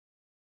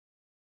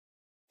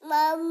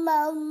I'm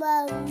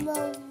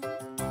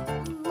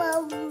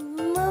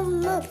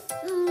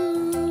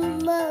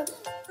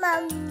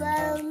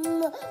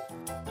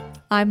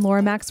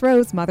Laura Max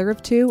Rose, mother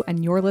of two,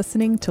 and you're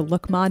listening to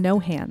Look Ma No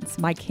Hands,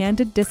 my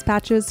candid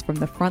dispatches from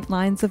the front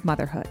lines of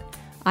motherhood.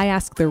 I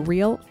ask the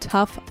real,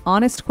 tough,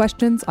 honest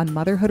questions on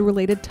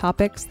motherhood-related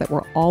topics that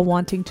we're all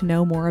wanting to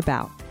know more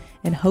about,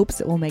 in hopes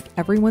it will make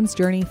everyone's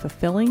journey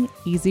fulfilling,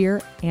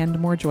 easier, and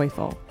more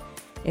joyful.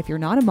 If you're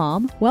not a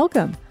mom,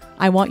 welcome.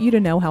 I want you to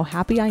know how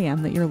happy I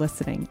am that you're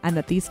listening and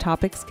that these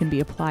topics can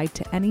be applied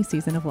to any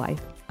season of life.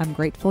 I'm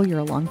grateful you're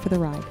along for the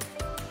ride.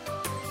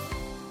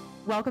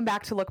 Welcome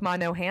back to Look Ma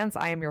No Hands.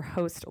 I am your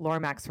host, Laura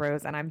Max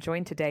Rose, and I'm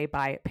joined today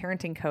by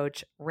parenting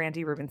coach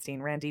Randy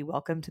Rubenstein. Randy,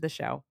 welcome to the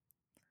show.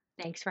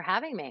 Thanks for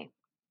having me.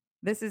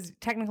 This is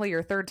technically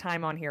your third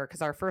time on here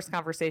because our first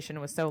conversation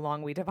was so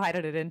long we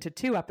divided it into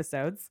two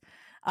episodes,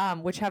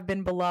 which have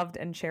been beloved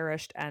and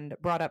cherished and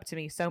brought up to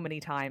me so many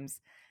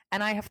times.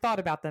 And I have thought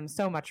about them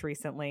so much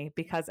recently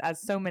because, as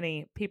so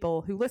many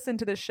people who listen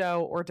to this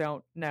show or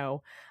don't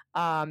know,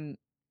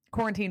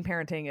 quarantine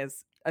parenting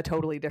is a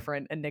totally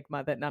different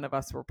enigma that none of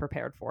us were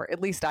prepared for.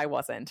 At least I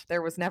wasn't.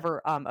 There was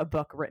never a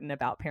book written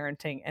about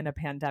parenting in a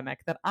pandemic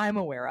that I'm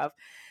aware of.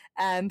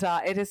 And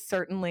it has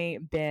certainly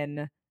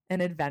been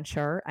an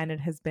adventure, and it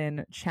has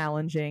been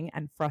challenging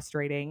and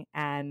frustrating,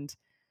 and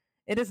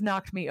it has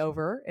knocked me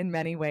over in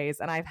many ways.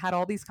 And I've had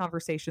all these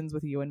conversations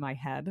with you in my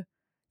head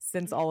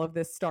since all of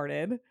this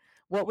started.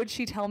 What would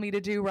she tell me to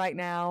do right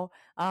now?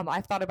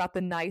 I've thought about the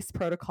NICE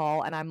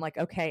protocol, and I'm like,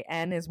 okay,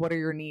 N is what are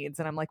your needs?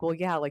 And I'm like, well,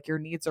 yeah, like your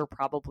needs are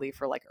probably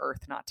for like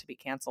Earth not to be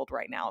canceled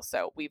right now.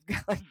 So we've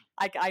got,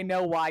 I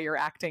know why you're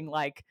acting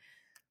like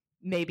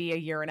maybe a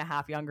year and a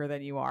half younger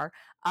than you are.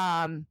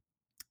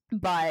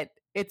 But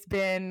it's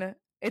been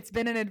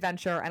an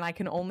adventure, and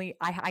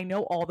I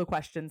know all the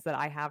questions that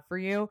I have for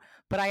you,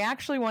 but I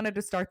actually wanted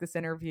to start this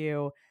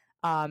interview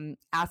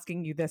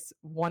asking you this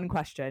one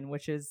question,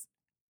 which is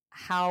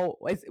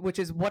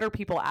what are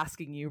people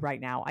asking you right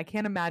now? I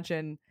can't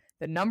imagine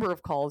the number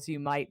of calls you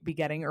might be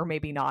getting, or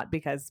maybe not,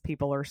 because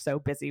people are so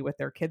busy with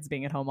their kids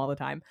being at home all the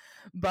time.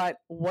 But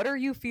what are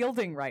you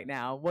fielding right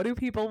now? What do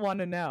people want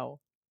to know?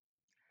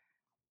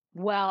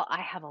 Well,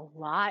 I have a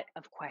lot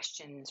of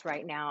questions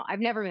right now. I've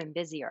never been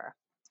busier.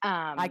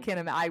 I can't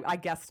imagine. I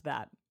guessed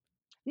that.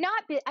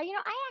 I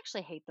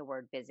actually hate the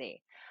word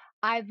busy.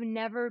 I've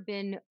never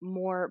been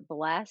more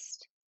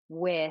blessed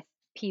with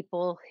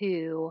people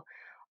who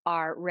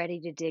are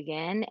ready to dig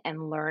in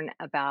and learn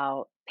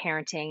about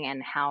parenting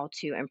and how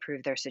to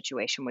improve their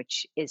situation,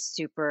 which is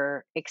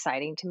super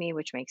exciting to me,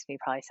 which makes me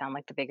probably sound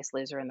like the biggest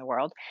loser in the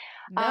world.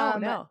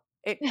 No.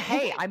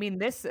 Hey, I mean,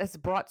 this has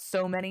brought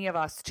so many of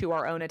us to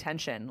our own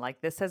attention. Like,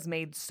 this has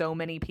made so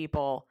many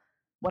people,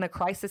 when a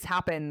crisis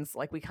happens,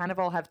 like, we kind of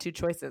all have two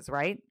choices,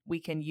 right? We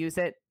can use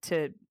it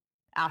to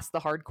ask the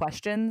hard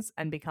questions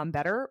and become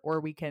better,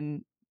 or we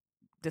can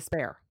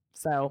despair.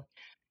 So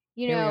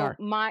You here we know, are.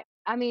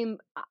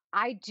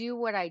 I do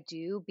what I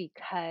do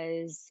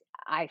because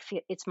I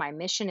feel it's my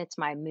mission, it's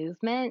my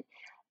movement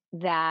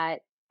that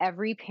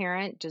every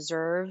parent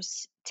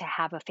deserves to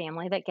have a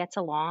family that gets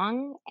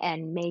along,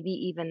 and maybe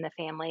even the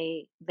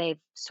family they've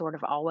sort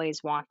of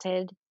always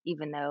wanted,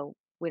 even though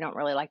we don't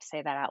really like to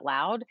say that out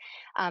loud.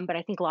 But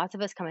I think lots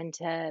of us come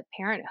into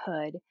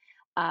parenthood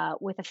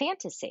with a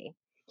fantasy,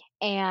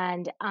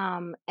 and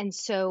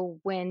so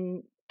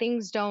when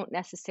things don't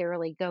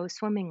necessarily go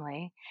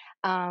swimmingly,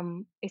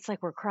 it's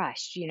like we're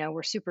crushed,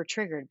 we're super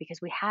triggered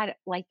because we had,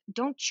 like,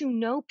 don't you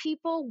know,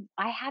 people,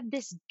 I had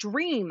this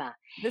dream,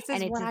 This and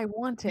is it's what I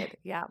wanted.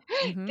 Yeah.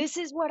 Mm-hmm. this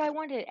is what I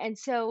wanted. And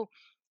so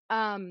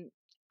um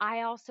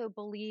I also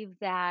believe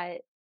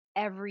that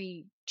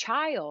every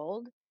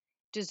child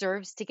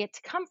deserves to get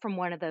to come from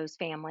one of those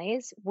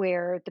families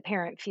where the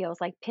parent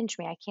feels like, pinch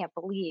me, I can't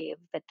believe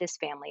that this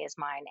family is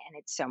mine and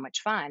it's so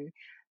much fun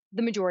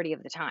the majority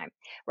of the time,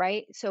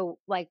 right? So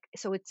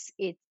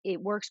it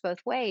works both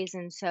ways,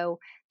 and so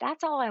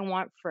that's all I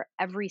want for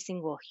every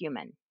single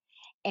human.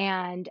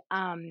 And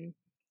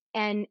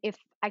if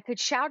I could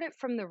shout it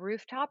from the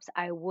rooftops,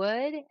 I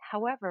would.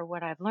 However,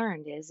 what I've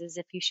learned is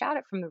if you shout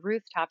it from the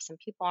rooftops and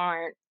people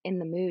aren't in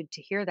the mood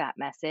to hear that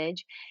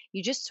message,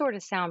 you just sort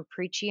of sound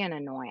preachy and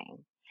annoying.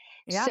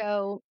 Yeah.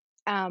 So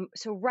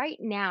right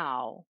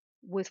now,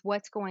 with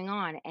what's going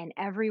on and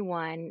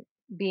everyone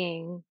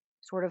being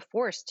sort of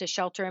forced to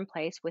shelter in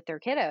place with their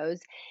kiddos,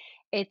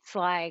 it's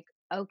like,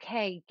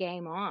 okay,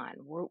 game on.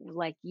 We're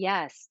like,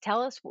 yes,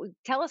 tell us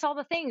all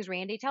the things,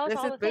 Randy. Tell us This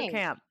all is the boot things.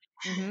 camp.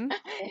 Mm-hmm.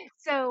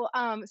 So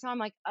I'm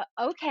like,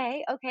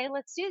 okay,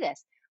 let's do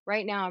this.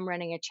 Right now, I'm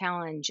running a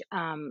challenge,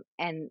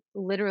 and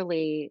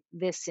literally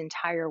this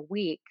entire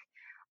week,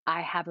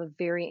 I have a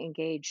very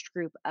engaged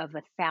group of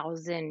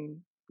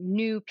 1,000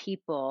 new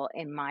people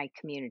in my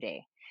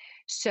community.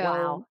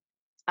 Wow.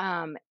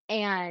 So,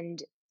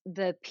 and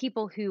the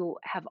people who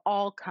have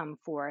all come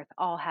forth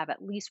all have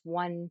at least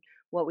one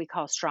what we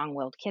call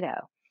strong-willed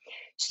kiddo.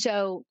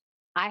 So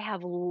I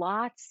have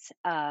lots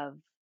of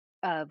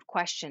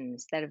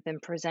questions that have been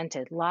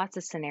presented, lots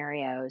of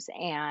scenarios,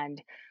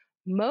 and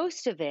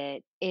Most of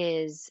it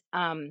is,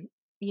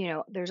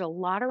 there's a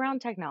lot around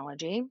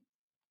technology,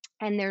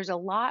 and there's a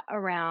lot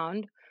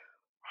around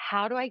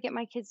how do I get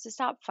my kids to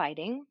stop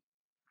fighting?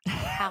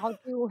 How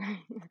do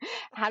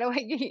how do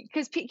I get,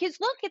 because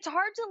look, it's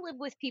hard to live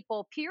with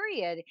people,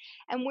 period.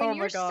 And when Oh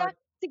you're my stuck God.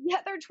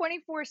 together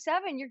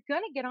 24/7, you're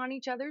gonna get on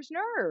each other's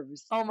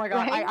nerves, Oh my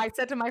God. right? I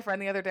said to my friend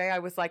the other day, I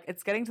was like,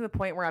 it's getting to the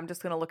point where I'm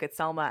just going to look at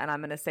Selma and I'm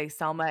going to say,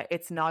 Selma,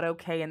 it's not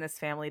okay in this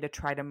family to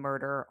try to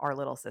murder our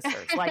little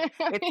sisters. Like,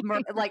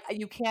 like,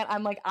 you can't.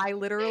 I'm like, I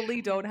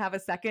literally don't have a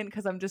second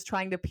because I'm just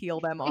trying to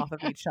peel them off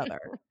of each other.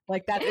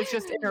 Like, that it's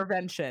just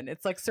intervention.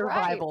 It's like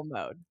Right. survival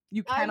mode.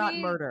 You I cannot mean,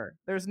 murder.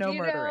 There's no you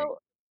murdering. know,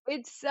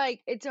 it's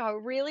like it's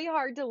really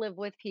hard to live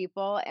with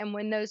people, and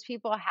when those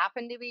people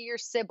happen to be your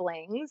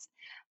siblings,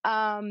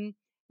 um,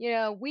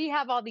 we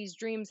have all these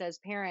dreams as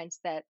parents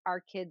that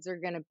our kids are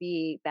going to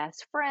be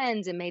best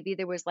friends, and maybe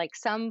there was like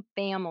some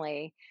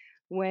family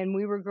when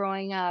we were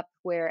growing up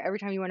where every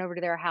time you went over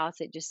to their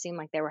house, it just seemed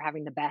like they were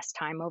having the best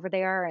time over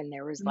there, and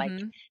there was like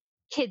Hmm.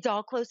 kids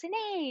all close in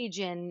age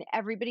and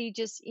everybody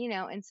just,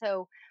 and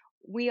so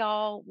we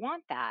all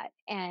want that.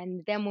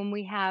 And then when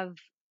we have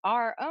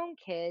our own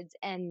kids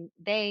and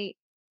they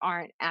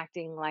aren't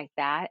acting like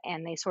that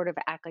and they sort of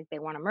act like they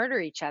want to murder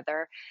each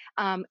other,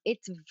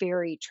 it's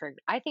very trigger.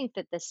 I think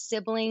that the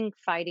sibling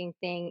fighting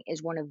thing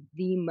is one of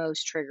the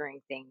most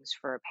triggering things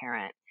for a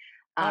parent.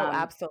 Oh, um,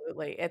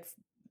 absolutely.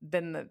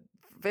 Been the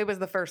it was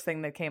the first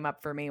thing that came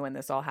up for me when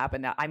this all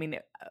happened. I mean,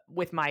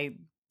 with my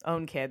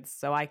own kids,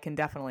 so I can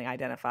definitely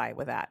identify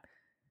with that.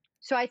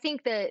 So I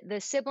think the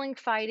sibling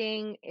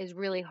fighting is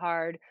really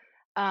hard.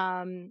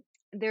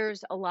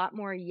 There's a lot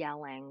more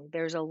yelling.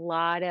 There's a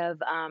lot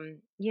of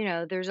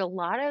there's a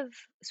lot of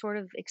sort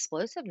of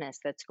explosiveness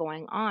that's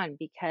going on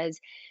because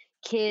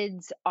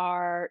kids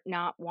are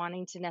not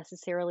wanting to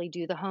necessarily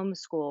do the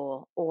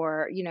homeschool,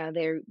 or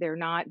they're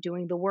not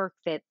doing the work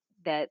that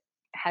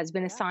has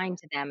been Yeah. assigned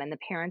to them, and the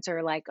parents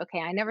are like, okay,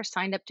 I never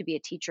signed up to be a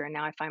teacher, and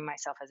now I find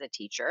myself as a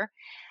teacher,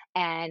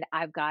 and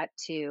I've got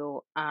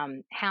to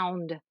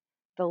hound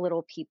the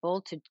little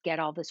people to get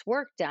all this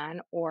work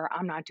done, or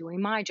I'm not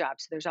doing my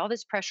job. So there's all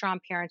this pressure on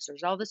parents,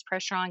 there's all this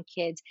pressure on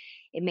kids.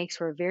 It makes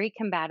for a very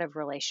combative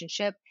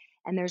relationship.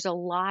 And there's a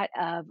lot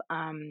of,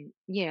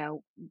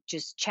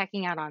 just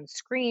checking out on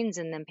screens,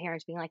 and then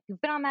parents being like,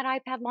 you've been on that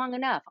iPad long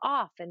enough,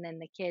 off. And then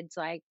the kid's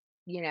like,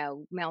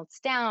 melts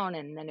down,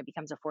 and then it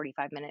becomes a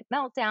 45-minute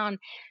meltdown.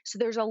 So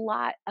there's a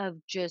lot of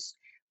just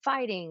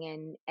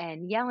fighting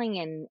and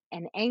yelling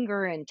and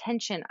anger and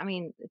tension. I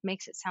mean, it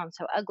makes it sound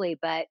so ugly,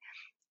 but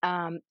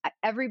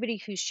everybody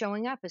who's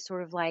showing up is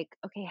sort of like,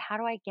 okay, how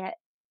do I get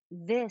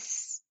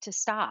this to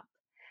stop?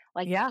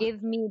 Like, Yeah.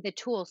 give me the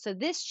tools.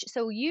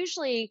 So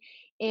usually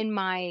in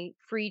my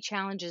free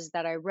challenges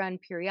that I run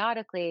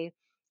periodically,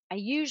 I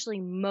usually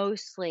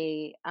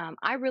mostly,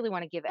 I really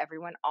want to give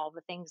everyone all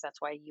the things.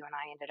 That's why you and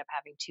I ended up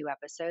having 2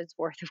 episodes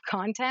worth of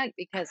content,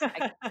 because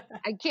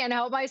I can't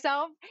help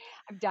myself.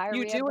 I've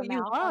You diarrhea do of the what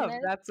you mouth on love.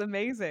 this. That's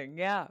amazing.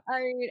 Yeah. I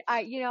mean,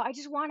 I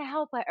just want to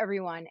help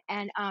everyone,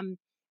 and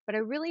but I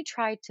really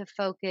try to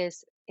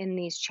focus in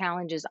these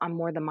challenges on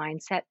more the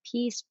mindset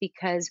piece,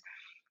 because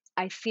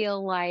I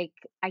feel like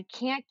I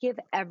can't give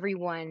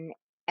everyone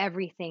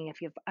everything if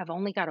I've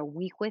only got a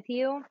week with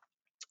you,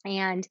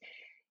 and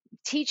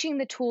teaching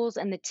the tools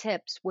and the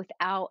tips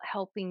without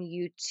helping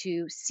you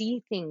to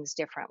see things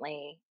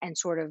differently and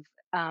sort of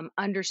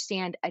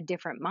understand a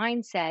different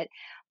mindset.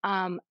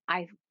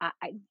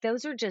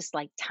 Those are just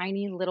like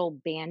tiny little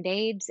band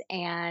aids,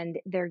 and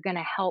they're going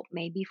to help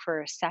maybe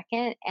for a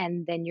second,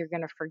 and then you're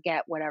going to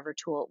forget whatever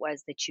tool it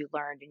was that you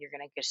learned, and you're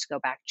going to just go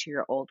back to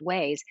your old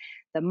ways.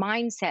 The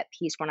mindset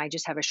piece, when I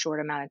just have a short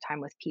amount of time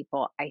with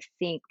people, I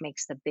think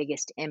makes the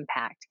biggest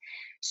impact.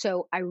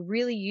 So I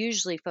really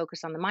usually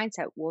focus on the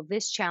mindset. Well,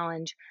 this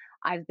challenge,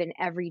 I've been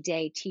every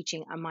day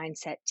teaching a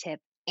mindset tip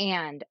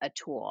and a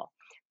tool,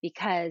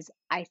 because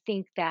I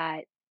think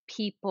that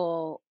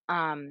people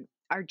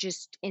are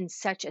just in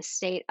such a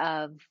state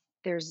of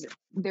there's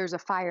a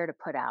fire to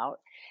put out,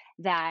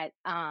 that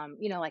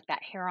like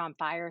that hair on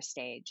fire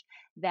stage,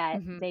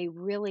 that Hmm. they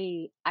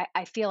really,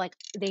 I feel like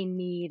they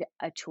need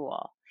a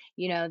tool.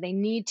 They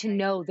need to Right.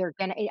 know they're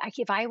gonna,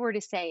 if I were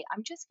to say,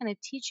 I'm just gonna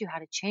teach you how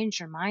to change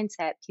your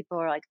mindset, people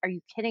are like, are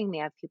you kidding me?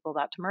 I have people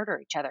about to murder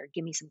each other,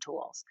 give me some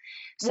tools.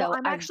 Well, So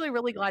I'm I've actually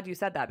really glad you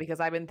said that because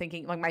I've been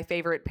thinking like my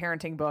favorite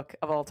parenting book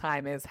of all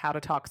time is How to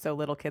Talk So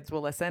Little Kids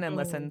Will Listen and mm,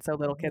 Listen So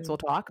Little Kids mhm, Will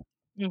Talk.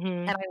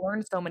 mhm, And I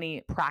learned so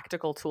many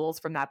practical tools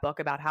from that book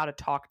about how to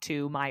talk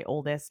to my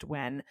oldest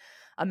when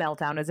a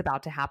meltdown is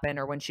about to happen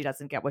or when she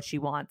doesn't get what she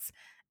wants.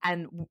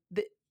 And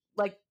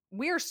like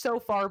we are so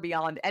far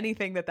beyond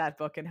anything that that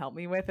book can help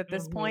me with at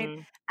this point.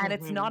 mhm, And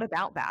it's mhm, not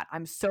about that.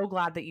 I'm so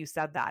glad that you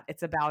said that.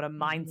 It's about a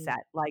mhm,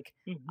 mindset. Like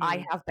I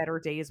mhm, have better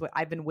days.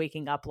 I've been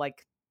waking up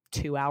like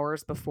 2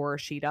 hours before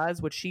she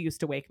does, which she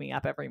used to wake me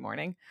up every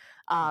morning.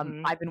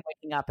 mhm, I've been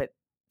waking up at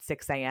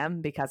 6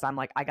 a.m. because I'm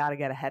like, I got to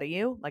get ahead of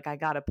you. Like, I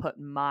got to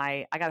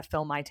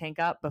fill my tank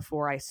up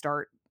before I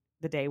start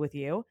the day with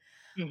you.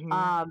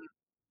 mhm, Um,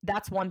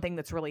 that's one thing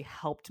that's really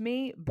helped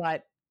me.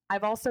 But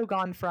I've also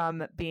gone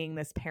from being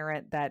this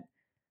parent that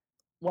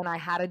when I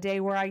had a day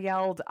where I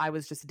yelled, I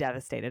was just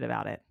devastated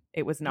about it.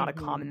 It was not a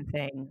Mhm. common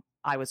thing.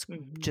 I was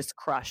Mhm. just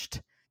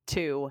crushed,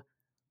 to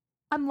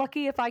I'm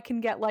lucky if I can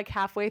get like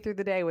halfway through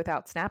the day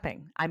without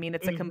snapping. I mean,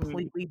 it's a Mhm.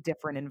 completely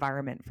different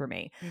environment for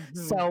me. Mhm.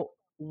 So,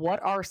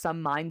 what are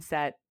some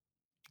mindset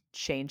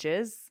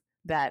changes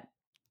that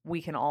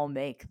we can all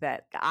make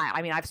that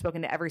I mean, I've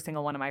spoken to every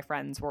single one of my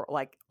friends. We're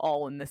like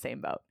all in the same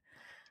boat.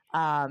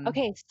 Um,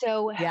 Okay,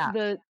 so yeah.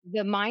 the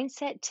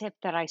mindset tip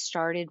that I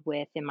started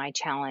with in my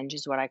challenge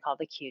is what I call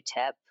the Q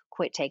tip.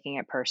 Quit taking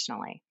it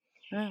personally.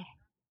 Yeah.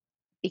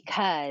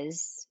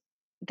 Because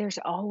there's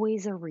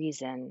always a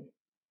reason,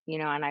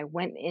 and I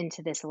went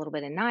into this a little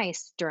bit of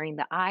nice during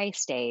the I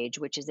stage,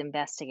 which is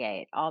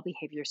investigate all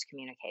behaviors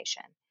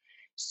communication.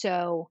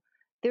 So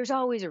there's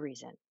always a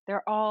reason.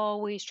 They're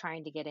always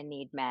trying to get a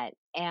need met.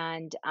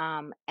 And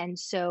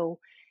so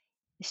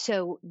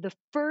the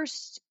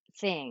first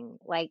thing,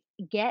 like,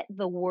 get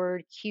the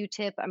word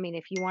Q-tip. I mean,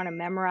 if you want to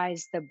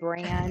memorize the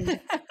brand,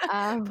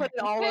 Put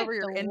it all over the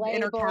your inner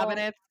label,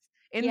 cabinets,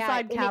 yeah,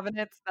 inside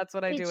cabinets. That's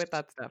what I do it's with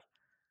that stuff.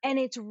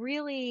 it's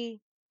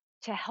really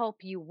to help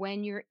you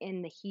when you're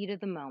in the heat of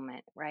the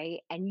moment,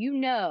 right? And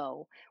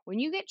when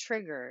you get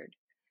triggered,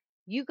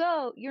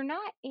 you're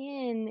not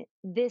in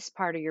this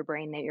part of your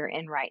brain that you're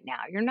in right now.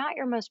 You're not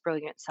your most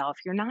brilliant self.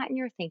 You're not in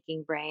your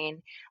thinking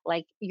brain.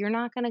 Like, you're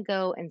not going to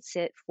go and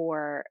sit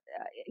for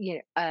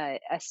a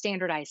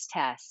standardized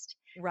test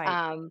Right.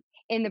 um,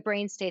 in the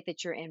brain state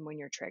that you're in when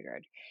you're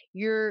triggered.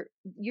 You're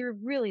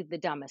really the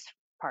dumbest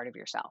part of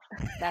yourself.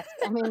 That's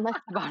the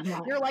bottom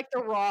You're line. like the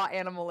raw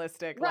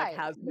animalistic, like, Right.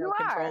 has You no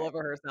control are.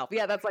 over herself.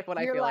 Yeah, that's like what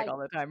I You're feel like like, all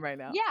the time right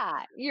now.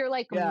 yeah, you're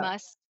like Yeah.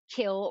 must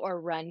kill or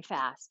run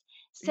fast.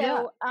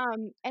 Yeah.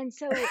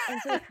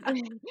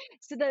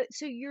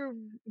 So you're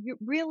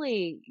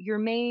really, your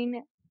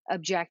main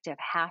objective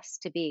has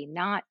to be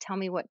not tell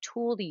me what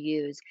tool to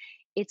use.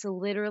 It's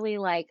literally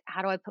like,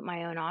 how do I put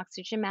my own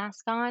oxygen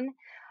mask on?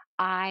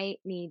 I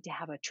need to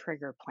have a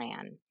trigger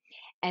plan.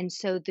 And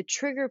so the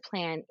trigger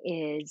plan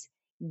is,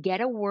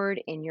 get a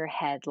word in your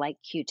head like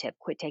Q-tip,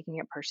 quit taking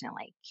it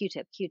personally.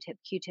 Q-tip, Q-tip,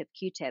 Q-tip,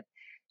 Q-tip.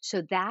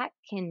 So that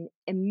can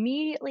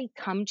immediately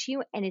come to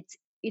you, and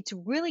it's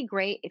really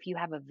great if you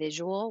have a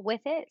visual with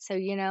it. So,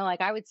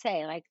 like I would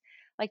say, like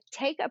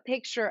take a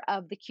picture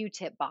of the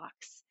Q-tip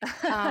box.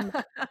 Um,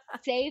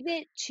 Save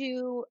it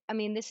to, I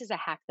mean, this is a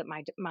hack that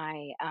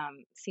my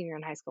senior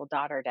in high school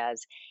daughter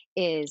does,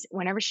 is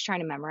whenever she's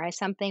trying to memorize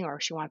something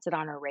or she wants it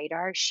on her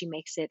radar, she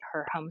makes it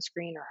her home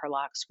screen or her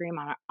lock screen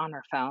on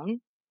her phone.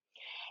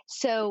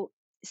 So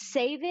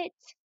save it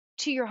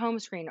to your home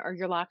screen or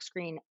your lock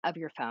screen of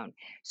your phone.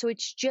 So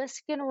it's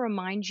just going to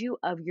remind you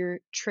of your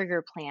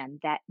trigger plan,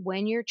 that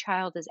when your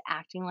child is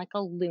acting like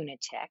a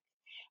lunatic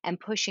and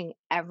pushing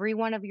every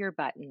one of your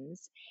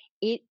buttons,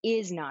 it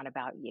is not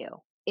about you.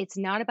 It's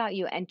not about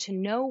you. And to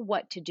know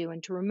what to do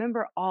and to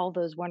remember all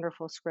those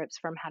wonderful scripts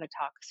from How to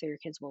Talk So Your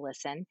Kids Will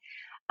Listen,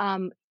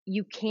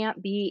 you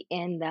can't be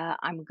in the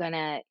I'm going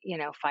to,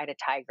 fight a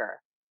tiger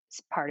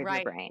part of your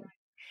Right. brain.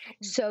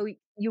 So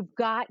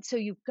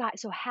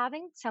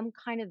having some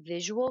kind of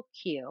visual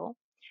cue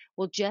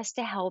will just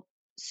to help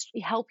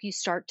you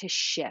start to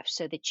shift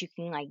so that you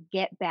can, like,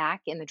 get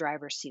back in the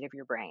driver's seat of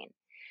your brain.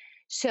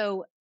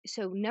 So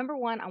number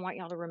 1, I want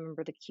y'all to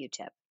remember the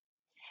Q-tip.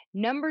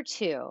 Number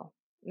 2,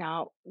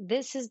 now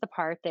this is the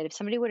part that if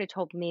somebody would have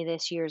told me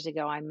this years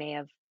ago, I may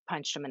have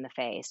punched them in the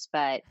face,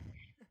 but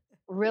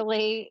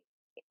really,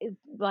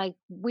 like,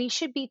 we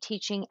should be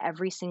teaching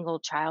every single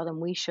child, and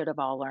we should have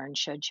all learned,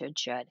 should,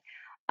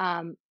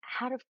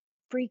 how to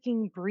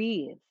freaking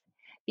breathe.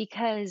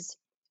 Because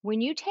when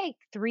you take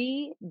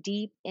 3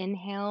 deep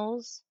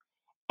inhales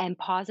and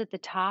pause at the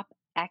top,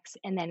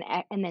 and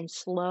then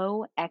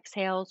slow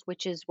exhales,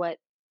 which is what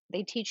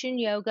they teach in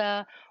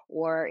yoga.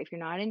 Or if you're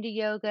not into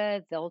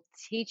yoga, they'll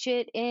teach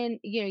it in,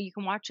 you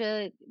can watch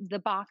the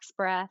box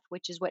breath,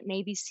 which is what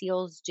Navy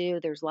SEALs do.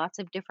 There's lots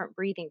of different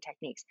breathing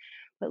techniques,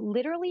 but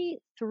literally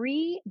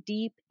 3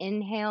 deep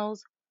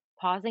inhales,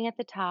 pausing at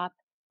the top,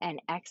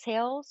 and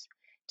exhales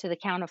to the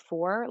count of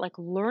 4, like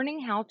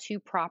learning how to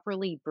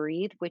properly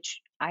breathe,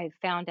 which I've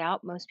found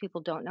out most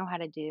people don't know how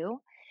to do.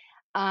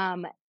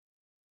 Um,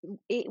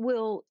 it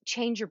will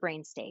change your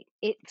brain state.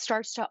 It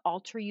starts to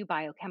alter you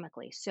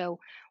biochemically.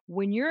 So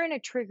when you're in a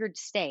triggered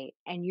state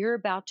and you're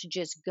about to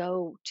just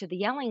go to the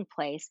yelling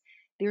place,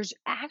 there's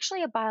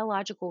actually a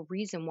biological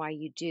reason why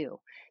you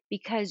do,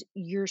 because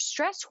your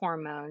stress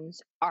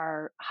hormones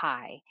are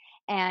high.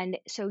 And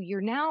so you're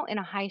now in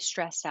a high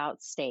stressed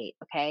out state.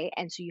 Okay.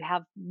 And so you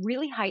have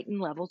really heightened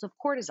levels of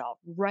cortisol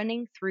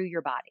running through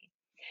your body.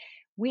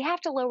 We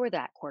have to lower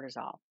that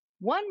cortisol.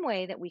 One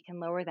way that we can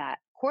lower that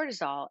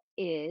cortisol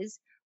is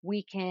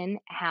we can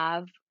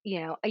have,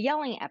 a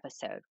yelling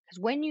episode. Because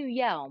when you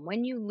yell,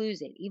 when you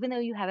lose it, even though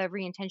you have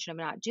every intention of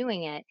not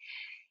doing it,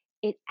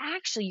 it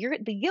actually,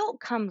 the guilt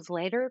comes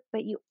later,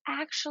 but you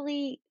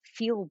actually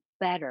feel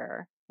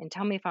better. And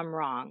tell me if I'm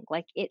wrong.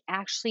 Like, it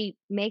actually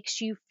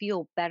makes you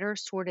feel better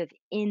sort of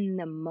in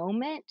the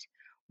moment,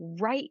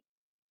 right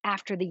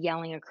after the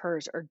yelling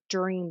occurs or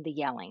during the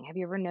yelling. Have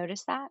you ever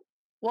noticed that?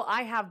 Well,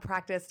 I have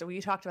practiced. We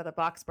talked about the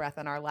box breath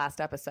in our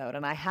last episode,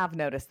 and I have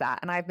noticed that.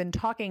 And I've been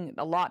talking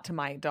a lot to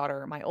my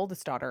daughter, my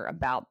oldest daughter,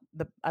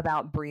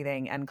 about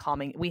breathing and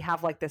calming. We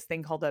have like this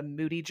thing called a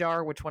Moody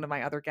jar, which one of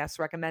my other guests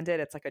recommended.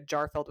 It's like a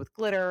jar filled with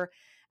glitter,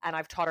 and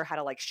I've taught her how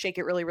to like shake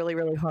it really, really,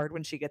 really hard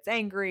when she gets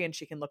angry, and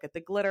she can look at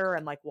the glitter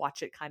and like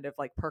watch it kind of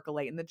like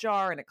percolate in the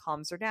jar, and it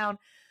calms her down.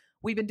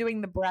 We've been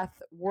doing the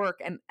breath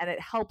work, and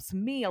it helps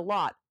me a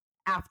lot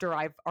after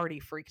I've already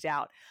freaked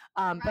out.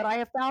 But Right. I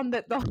have found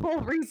that the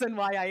whole reason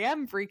why I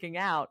am freaking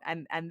out,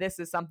 and this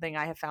is something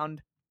I have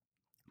found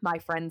my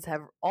friends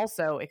have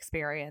also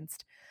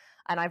experienced,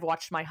 and I've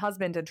watched my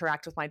husband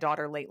interact with my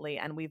daughter lately,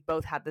 and we've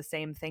both had the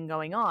same thing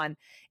going on.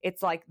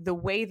 It's like the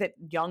way that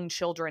young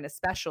children,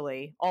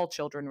 especially all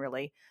children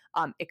really,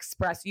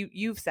 express,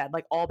 you've said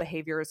like all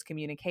behavior is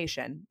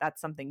communication. That's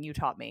something you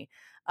taught me.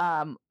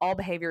 All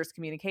behavior is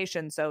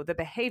communication. So the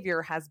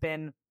behavior has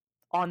been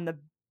on the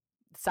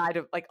side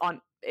of like on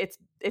it's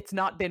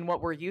not been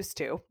what we're used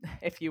to,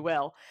 if you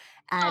will.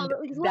 Oh, And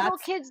little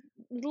that's kids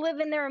live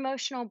in their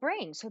emotional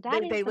brain. So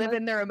that is they the live most,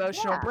 in their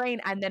emotional yeah,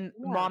 brain, and then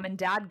yeah, mom and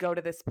dad go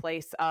to this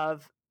place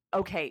of,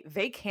 okay,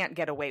 they can't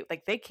get away,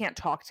 like they can't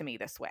talk to me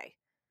this way.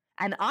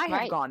 And I have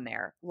right. gone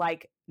there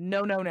like,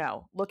 no, no,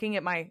 no, looking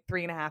at my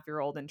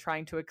 3.5-year-old and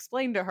trying to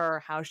explain to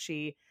her how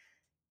she,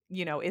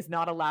 is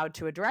not allowed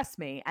to address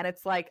me. And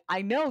it's like,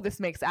 I know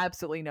this makes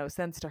absolutely no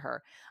sense to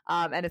her.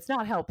 And it's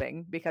not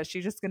helping because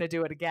she's just going to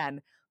do it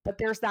again. But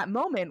there's that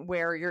moment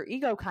where your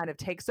ego kind of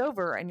takes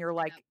over and you're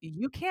like,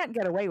 you can't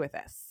get away with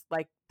this.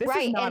 Like, this is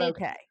Right. not And it's,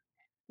 okay.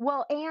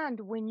 well, and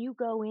when you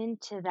go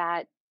into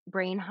that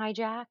brain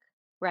hijack,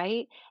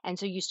 right? And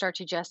so you start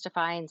to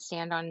justify and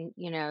stand on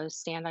your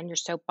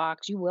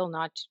soapbox. You will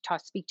not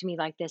speak to me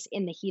like this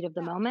in the heat of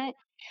the moment.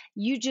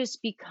 You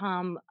just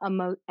become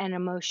an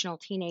emotional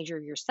teenager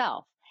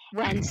yourself.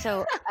 Right. And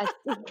so I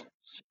think,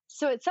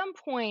 so at some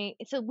point,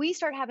 so we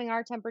start having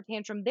our temper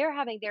tantrum, they're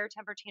having their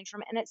temper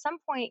tantrum, and at some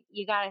point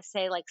you got to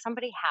say like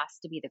somebody has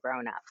to be the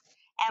grown up.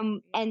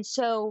 And Yeah.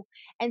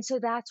 and so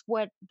that's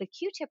what the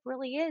Q-tip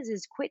really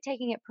is quit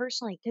taking it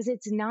personally because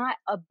it's not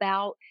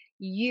about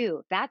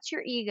you. That's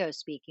your ego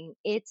speaking.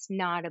 It's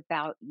not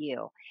about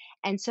you.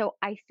 And so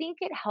I think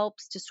it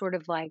helps to sort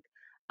of like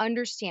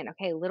understand,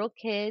 okay, little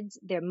kids,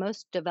 their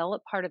most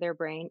developed part of their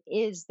brain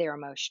is their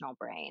emotional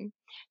brain.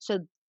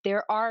 So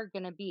there are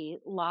going to be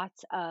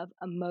lots of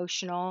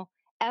emotional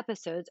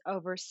episodes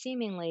over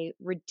seemingly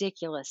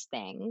ridiculous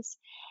things.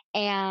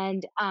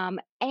 And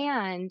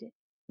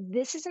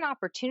this is an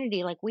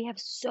opportunity. Like we have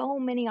so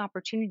many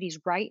opportunities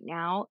right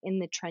now in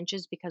the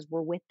trenches because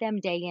we're with them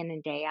day in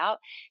and day out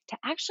to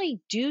actually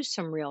do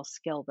some real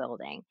skill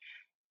building.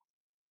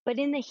 But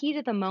in the heat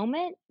of the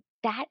moment,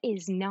 that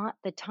is not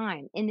the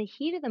time. In the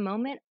heat of the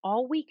moment,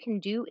 all we can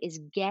do is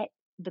get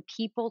the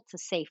people to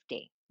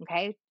safety.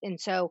 Okay. And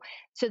so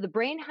the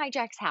brain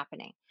hijack's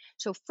happening.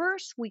 So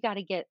first we got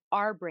to get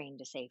our brain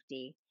to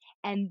safety,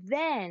 and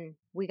then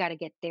we got to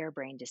get their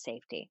brain to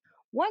safety.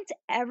 Once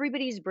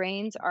everybody's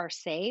brains are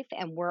safe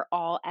and we're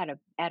all at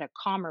a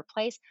calmer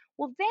place,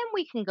 well, then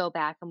we can go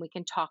back and we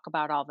can talk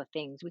about all the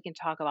things. We can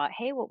talk about,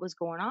 hey, what was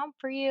going on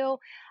for you?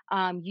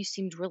 You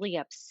seemed really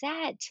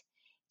upset.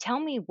 Tell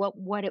me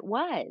what it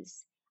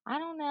was. I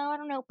don't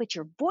know, but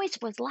your voice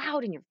was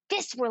loud and your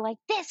fists were like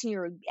this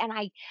and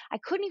I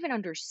couldn't even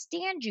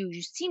understand you.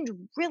 You seemed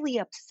really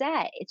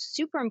upset. It's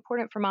super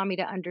important for mommy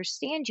to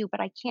understand you, but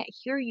I can't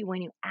hear you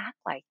when you act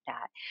like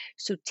that.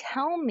 So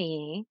tell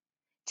me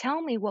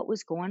what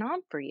was going on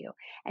for you.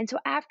 And so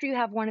after you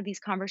have one of these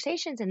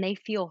conversations and they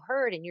feel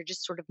heard and you're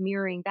just sort of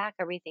mirroring back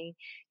everything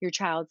your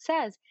child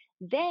says,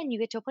 then you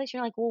get to a place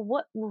you're like, well,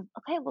 what? Well,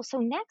 okay, well, so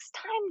next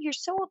time you're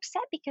so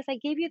upset because I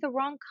gave you the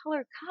wrong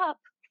color cup.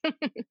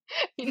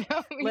 you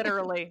know,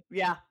 Literally.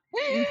 Yeah.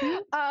 Hmm.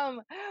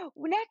 um,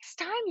 next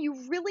time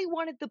you really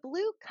wanted the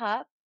blue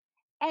cup,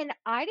 and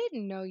I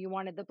didn't know you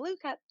wanted the blue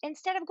cup.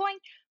 Instead of going,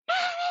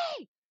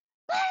 mommy,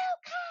 blue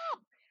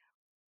cup,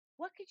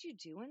 what could you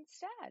do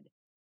instead?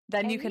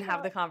 Then you And can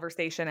have the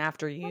conversation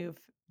after it, you've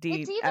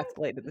it's even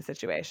de-escalated the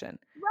situation.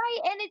 right,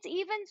 and it's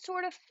even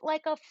sort of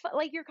like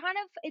like you're kind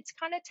of it's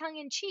kind of tongue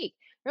in cheek.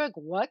 You're like,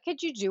 "What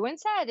could you do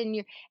instead?"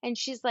 And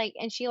she's like,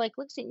 and she like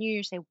looks at you.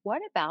 You say,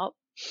 "What about,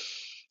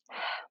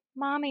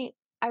 mommy?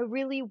 I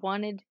really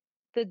wanted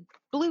the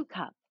blue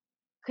cup.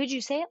 Could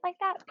you say it like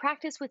that?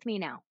 Practice with me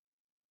now.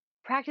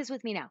 Practice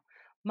with me now,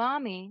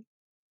 mommy.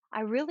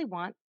 I really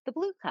want the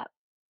blue cup.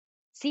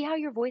 See how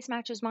your voice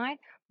matches mine,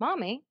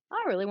 mommy.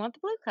 I really want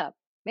the blue cup.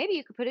 Maybe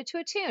you could put it to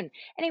a tune.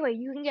 Anyway,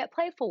 you can get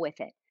playful with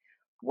it.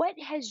 What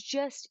has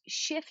just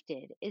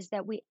shifted is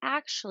that we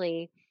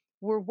actually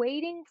were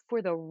waiting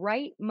for the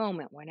right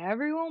moment when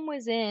everyone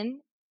was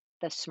in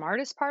the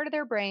smartest part of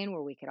their brain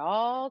where we could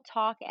all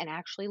talk and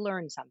actually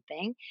learn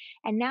something.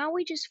 And now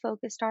we just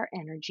focused our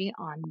energy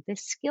on the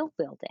skill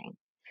building.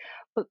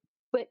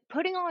 But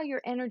putting all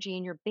your energy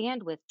and your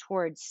bandwidth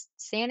towards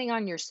standing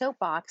on your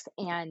soapbox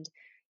and,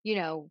 you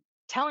know,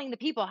 telling the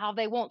people how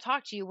they won't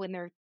talk to you when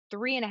they're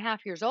 3.5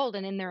 years old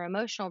and in their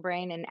emotional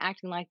brain and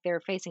acting like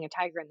they're facing a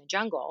tiger in the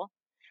jungle.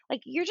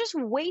 Like, you're just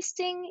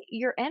wasting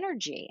your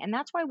energy. And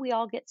that's why we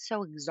all get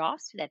so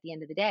exhausted at the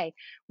end of the day,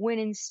 when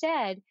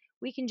instead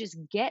we can just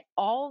get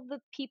all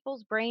the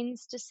people's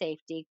brains to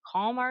safety,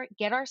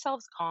 get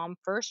ourselves calm,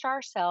 first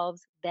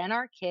ourselves, then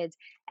our kids,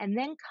 and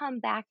then come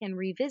back and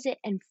revisit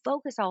and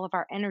focus all of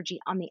our energy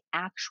on the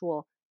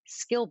actual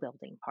skill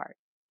building part.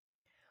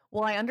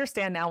 Well, I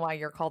understand now why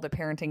you're called a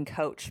parenting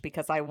coach,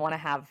 because I want to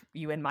have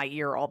you in my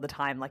ear all the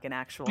time, like an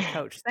actual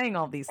coach, saying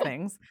all these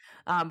things.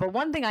 But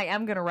one thing I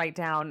am going to write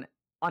down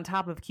on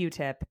top of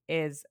Q-tip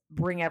is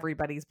bring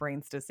everybody's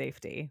brains to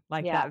safety.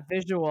 Like Yeah. that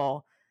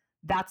visual,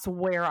 that's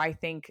where I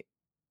think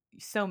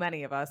so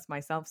many of us,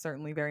 myself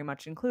certainly very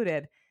much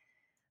included,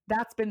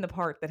 that's been the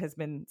part that has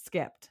been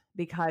skipped,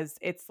 because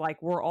it's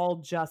like we're all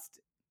just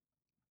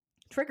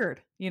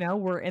triggered,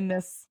 we're in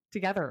this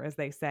together, as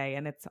they say,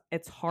 and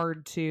it's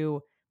hard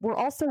to, we're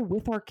also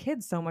with our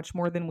kids so much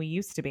more than we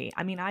used to be.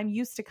 I mean, I'm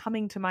used to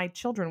coming to my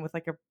children with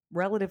like a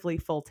relatively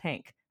full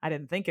tank. I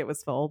didn't think it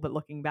was full, but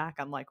looking back,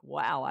 I'm like,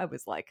 wow, it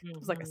was like a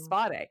Mhm.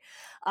 spa day.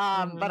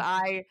 But Mhm.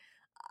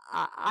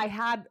 I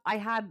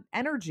had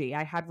energy,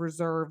 I had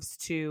reserves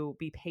to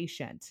be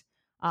patient.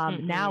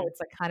 Now Mhm. it's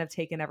like kind of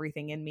taken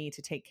everything in me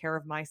to take care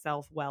of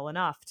myself well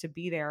enough to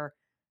be there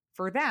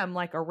for them,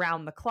 like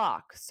around the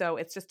clock. So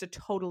it's just a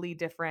totally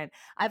different.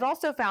 I've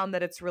also found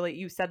that it's really,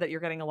 you said that you're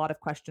getting a lot of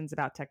questions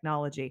about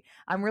technology.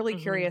 I'm really Mhm.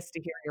 curious to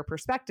hear your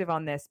perspective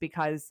on this,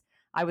 because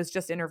I was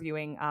just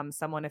interviewing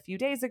someone a few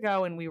days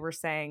ago, and we were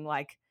saying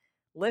like,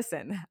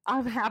 listen,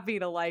 I'm happy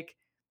to like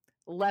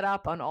let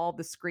up on all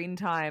the screen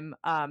time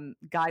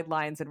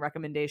guidelines and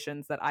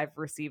recommendations that I've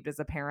received as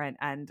a parent,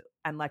 and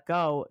let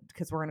go,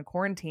 because we're in a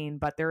quarantine.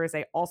 But there is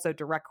a also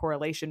direct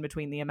correlation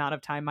between the amount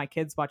of time my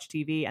kids watch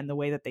TV and the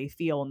way that they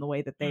feel and the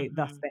way that they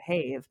thus Mhm.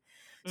 behave.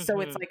 So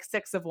it's Mhm. like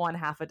six of one,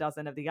 half a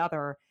dozen of the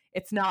other.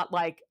 It's not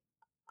like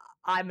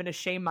I'm going to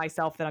shame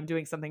myself that I'm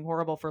doing something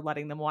horrible for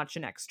letting them watch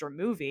an extra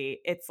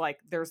movie. It's like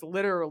there's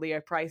literally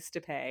a price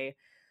to pay.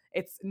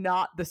 It's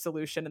not the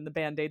solution and the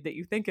band-aid that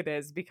you think it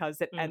is,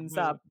 because it ends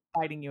Mhm. up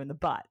biting you in the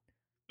butt.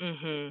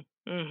 Mhm.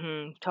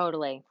 Mhm.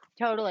 Totally.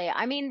 Totally.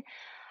 I mean,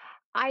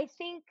 I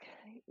think,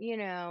 you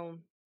know,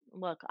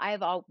 look,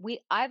 I've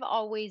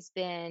always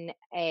been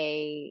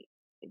a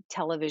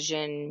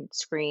television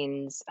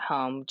screens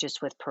home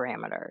just with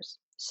parameters.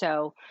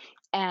 So,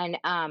 and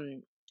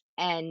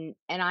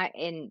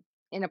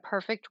in a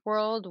perfect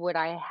world, would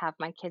I have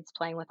my kids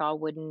playing with all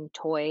wooden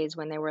toys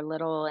when they were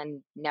little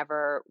and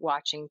never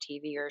watching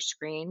TV or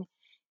screen?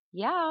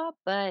 Yeah,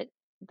 but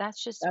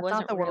that's just That's not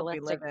wasn't the world we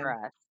realistic live for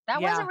in. us.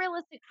 That Yeah. wasn't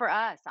realistic for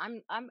us. I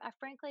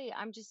frankly,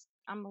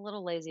 I'm a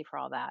little lazy for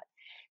all that.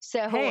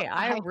 So Hey,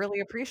 I really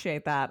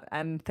appreciate that.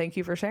 And thank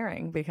you for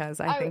sharing,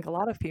 because I I think a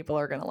lot of people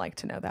are going to like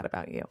to know that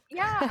about you.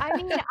 yeah, I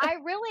mean, I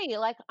really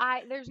like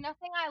there's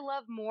nothing I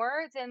love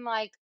more than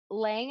like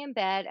laying in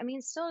bed. I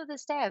mean, still to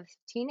this day I have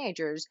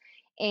teenagers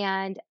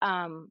and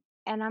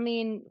I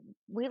mean,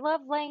 we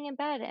love laying in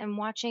bed and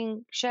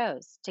watching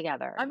shows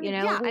together. I mean,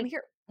 yeah, and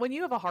here, when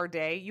you have a hard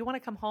day, you want to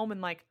come home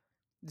and like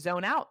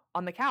zone out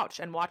on the couch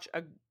and watch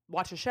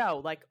a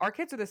show. Like our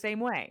kids are the same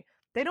way.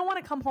 They don't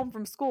want to come home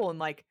from school and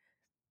like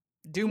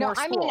do No, more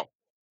I mean, school.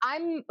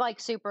 I'm like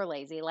super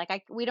lazy.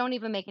 Like we don't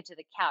even make it to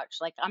the couch.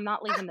 Like I'm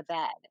not leaving the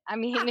bed. I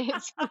mean,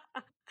 it's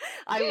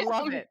I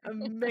love I'm, it.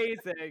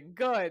 Amazing.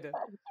 Good.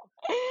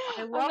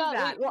 I I'm love not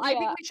that. Well, I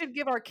think yeah. we should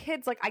give our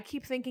kids, like, I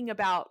keep thinking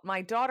about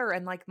my daughter,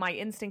 and like my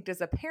instinct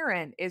as a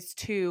parent is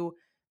to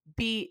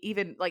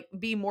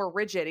be more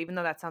rigid, even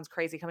though that sounds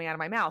crazy coming out of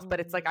my mouth. But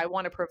it's like I Mhm.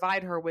 want to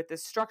provide her with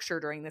this structure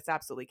during this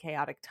absolutely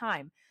chaotic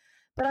time.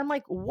 But I'm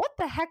like, what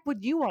the heck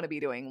would you want to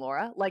be doing,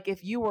 Laura? Like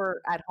if you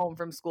were at home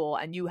from school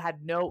and you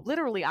had no,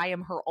 literally, I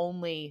am her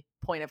only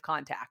point of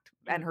contact,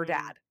 and her Mhm.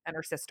 dad and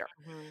her sister.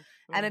 Mhm.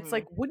 And it's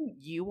like, Mhm. wouldn't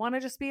you want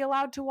to just be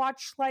allowed to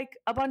watch like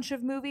a bunch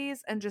of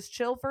movies and just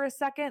chill for a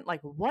second?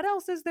 Like, what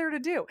else is there to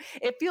do?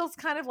 It feels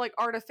kind of like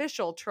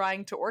artificial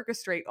trying to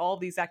orchestrate all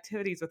these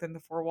activities within the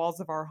four walls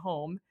of our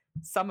home,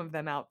 some of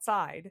them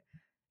outside,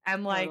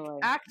 and like Totally.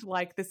 act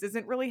like this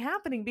isn't really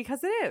happening,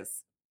 because it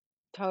is.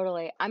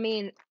 Totally. I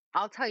mean,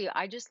 I'll tell you,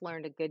 I just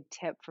learned a good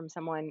tip from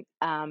someone,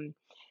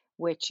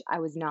 which I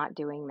was not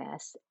doing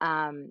this,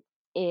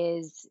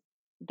 is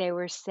they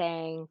were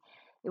saying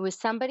it was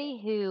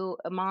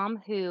a mom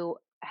who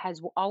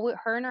has always,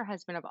 her and her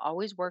husband have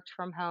always worked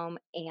from home,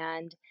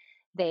 and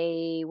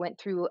they went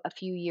through a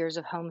few years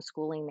of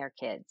homeschooling their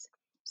kids.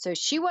 So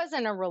she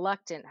wasn't a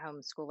reluctant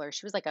homeschooler.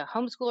 She was like a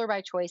homeschooler by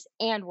choice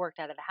and worked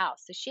out of the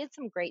house. So she had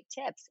some great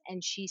tips.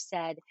 And she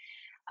said,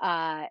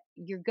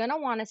 you're going to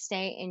want to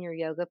stay in your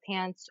yoga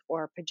pants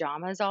or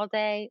pajamas all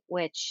day,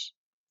 which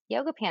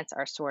yoga pants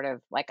are sort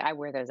of like I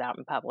wear those out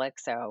in public.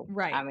 So, I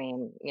Right.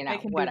 mean, They can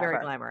be very whatever.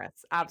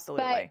 glamorous. But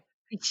Absolutely.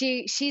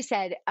 she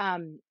said,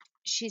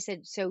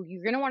 so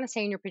you're going to want to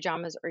stay in your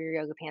pajamas or your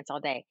yoga pants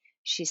all day.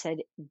 She said,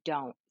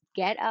 don't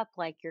get up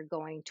like you're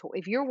going to,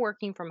 if you're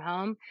working from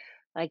home,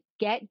 like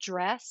get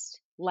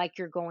dressed like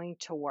you're going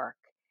to work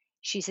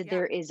She said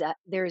Yeah.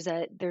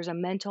 there's a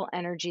mental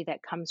energy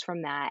that comes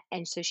from that.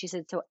 And so she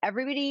said, so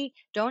everybody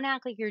don't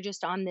act like you're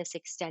just on this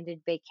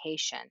extended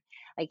vacation.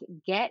 Like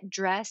get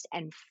dressed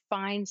and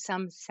find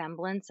some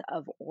semblance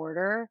of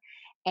order,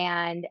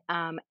 and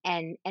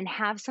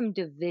have some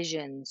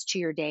divisions to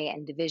your day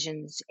and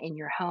divisions in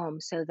your home,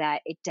 so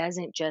that it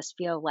doesn't just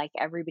feel like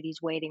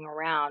everybody's waiting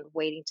around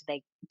waiting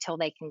till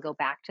they can go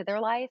back to their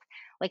life.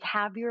 Like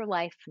have your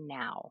life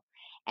now,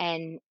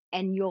 and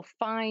you'll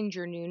find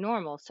your new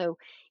normal. So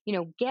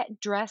get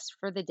dressed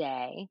for the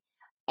day.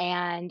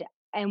 And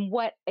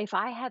what if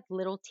I had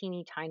little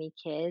teeny tiny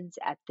kids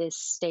at this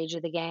stage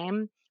of the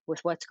game with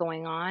what's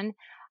going on,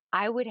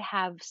 I would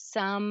have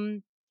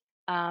some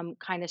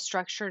kind of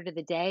structure to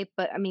the day.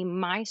 But I mean,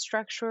 my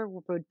structure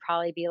would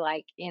probably be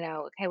like,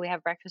 okay, we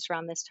have breakfast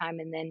around this time,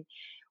 and then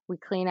we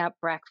clean up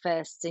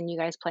breakfast, and you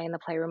guys play in the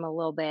playroom a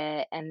little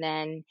bit, and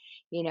then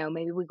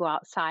maybe we go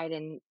outside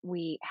and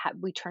we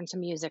turn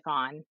some music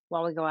on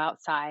while we go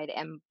outside,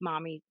 and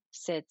mommy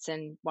sits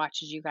and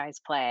watches you guys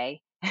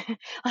play.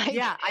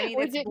 Like Yeah, I mean,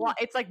 we did.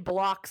 it's like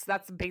blocks.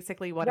 That's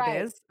basically what it Right,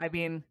 is. I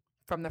mean,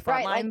 from the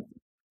front right, like line.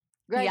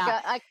 right,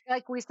 Yeah.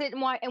 like we sit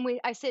and watch, and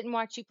we I sit and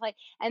watch you play,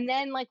 and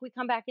then like we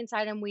come back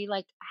inside and we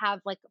like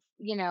have like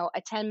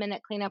a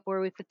 10-minute cleanup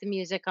where we put the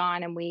music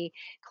on and we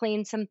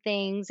clean some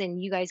things,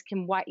 and you guys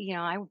can watch.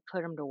 I would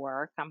put them to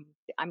work.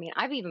 I mean,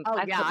 Oh,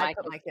 I've yeah, put I my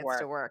put kids my to kids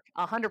to work. work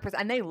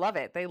 100%, and they love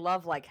it. They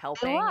love, like,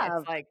 I helping.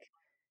 It's love. like,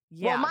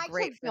 Well, yeah, my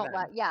great kids for don't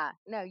love. them. Yeah,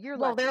 no, you're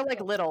Well, they're, lucky.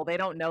 like, little. They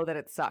don't know that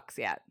it sucks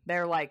yet.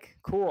 They're like,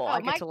 "Cool, Oh,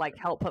 I get my to, like,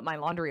 help put my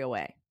laundry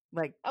away."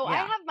 Like, Oh, I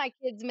yeah. have my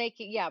kids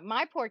making, yeah,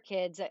 my poor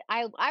kids.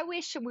 I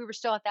wish we were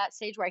still at that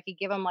stage where I could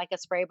give them like a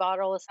spray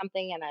bottle or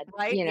something and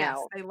Right?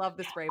 Yes, they love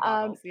the spray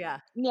um, bottles, yeah.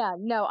 yeah,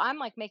 no, I'm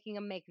like making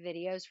them make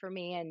videos for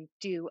me and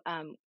do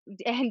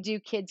and do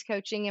kids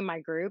coaching in my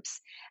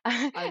groups,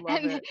 I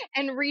love and it.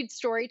 and read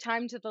story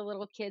time to the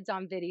little kids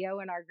on video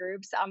in our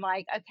groups. I'm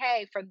like,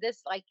 okay, from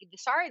this, like,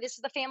 sorry, this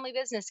is the family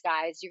business,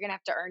 guys. You're gonna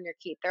have to earn your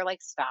keep. They're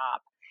like,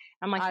 stop.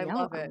 I'm like, I no,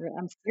 love it.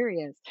 I'm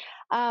serious.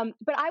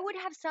 But I would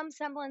have some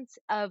semblance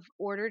of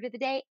order to the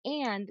day,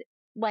 and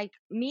like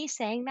me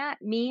saying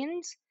that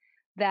means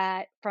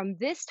that from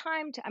this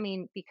time to, I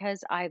mean,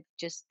 because I've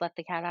just let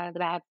the cat out of the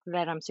bag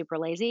that I'm super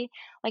lazy,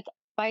 like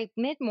by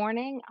mid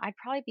morning, I'd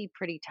probably be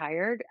pretty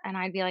tired, and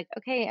I'd be like,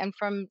 okay, and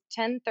from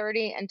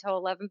 10:30 until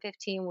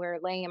 11:15, we're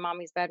laying in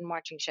mommy's bed and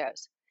watching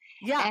shows.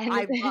 Yeah, And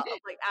I love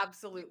like,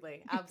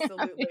 absolutely,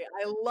 absolutely.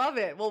 I love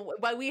it. Well,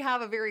 but we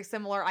have a very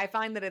similar I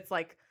find that it's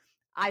like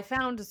I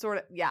found sort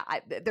of yeah,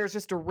 there's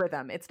just a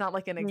rhythm. It's not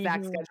like an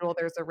exact hmm schedule,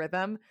 there's a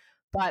rhythm.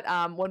 But,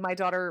 when my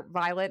daughter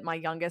Violet, my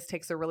youngest,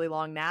 takes a really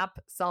long nap,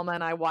 Selma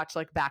and I watch,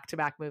 like,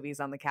 back-to-back movies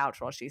on the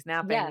couch while she's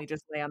napping. yeah, We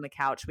just lay on the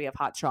couch, we have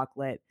hot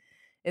chocolate.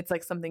 It's,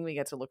 like, something we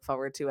get to look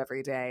forward to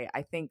every day.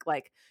 I think,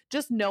 like,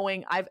 just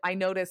knowing I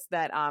noticed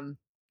that,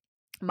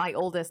 my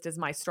oldest is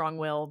my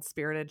strong-willed,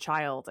 spirited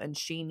child, and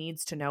she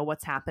needs to know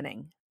what's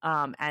happening.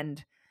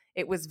 And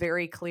it was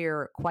very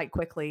clear quite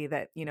quickly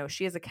that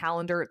she has a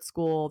calendar at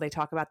school. They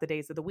talk about the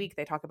days of the week.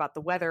 They talk about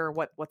the weather.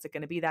 What's it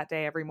going to be that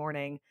day every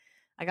morning?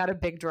 I got a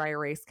big dry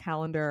erase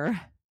calendar,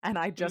 and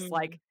I just mm,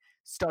 like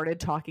started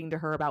talking to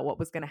her about what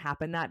was going to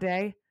happen that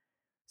day.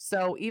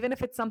 So even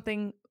if it's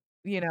something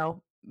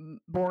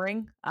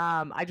boring,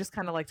 I just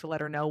kind of like to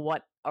let her know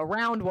what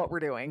we're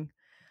doing,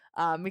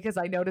 because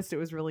I noticed it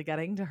was really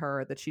getting to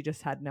her that she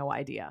just had no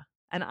idea.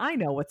 And I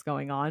know what's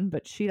going on,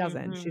 but she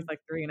doesn't. She's hmm like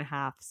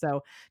 3.5.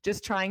 So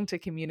just trying to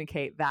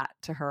communicate that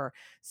to her.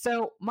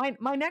 So my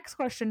next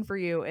question for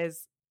you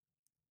is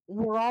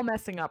we're all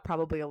messing up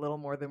probably a little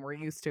more than we're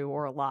used to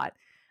or a lot.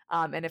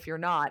 And if you're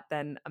not,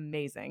 then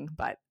amazing,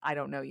 but I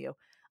don't know you.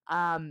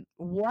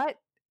 What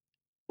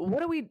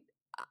do we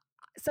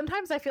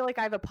sometimes I feel like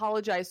I've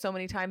apologized so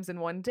many times in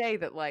one day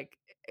that like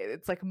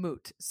it's like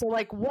moot. So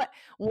like what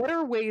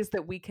are ways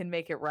that we can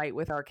make it right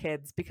with our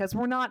kids because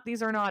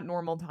these are not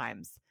normal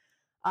times.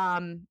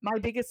 My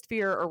biggest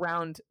fear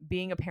around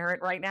being a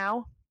parent right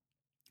now,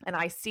 and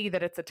I see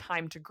that it's a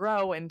time to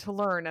grow and to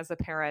learn as a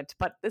parent,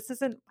 but this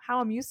isn't how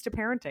I'm used to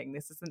parenting.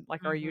 This isn't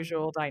like our hmm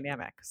usual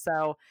dynamic.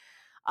 So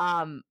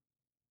um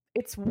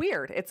it's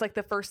weird. It's like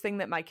the first thing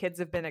that my kids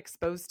have been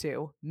exposed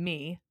to,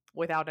 me,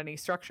 without any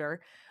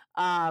structure,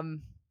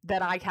 um,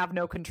 that I have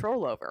no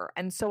control over.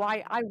 And so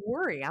I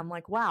worry. I'm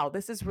like, wow,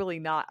 this is really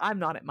not, I'm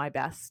not at my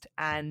best.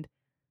 And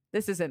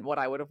this isn't what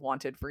I would have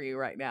wanted for you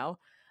right now.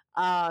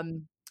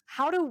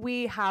 How do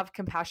we have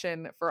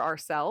compassion for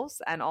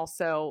ourselves and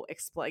also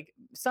explain,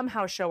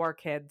 somehow show our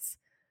kids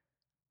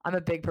I'm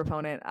a big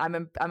proponent. I'm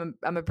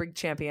a big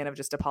champion of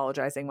just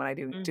apologizing when I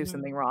do hmm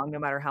something wrong, no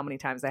matter how many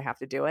times I have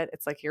to do it.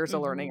 It's like here's a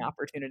learning hmm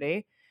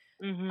opportunity.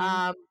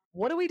 hmm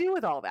What do we do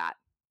with all that?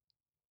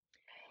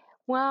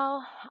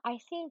 Well, I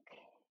think,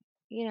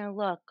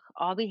 look,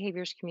 all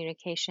behavior is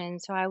communication.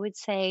 So I would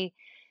say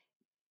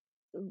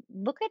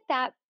look at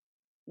that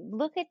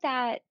look at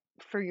that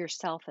for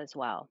yourself as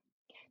well.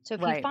 So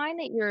if you Right. find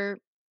that you're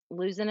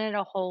losing it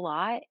a whole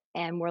lot,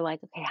 and we're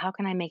like, okay, how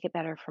can I make it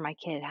better for my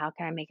kid? How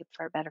can I make it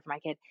better for my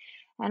kid?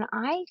 And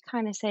I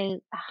kind of say,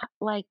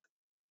 like,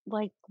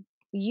 like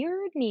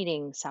you're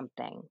needing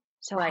something.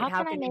 So Right. how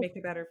How can I can you make make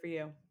it better for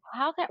you?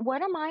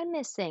 what am I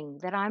missing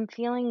that I'm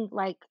feeling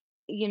like,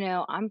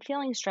 I'm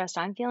feeling stressed,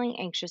 I'm feeling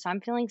anxious,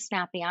 I'm feeling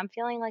snappy, I'm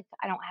feeling like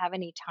I don't have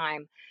any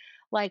time.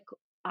 Like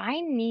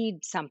I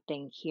need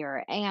something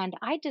here and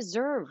I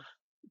deserve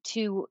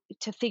to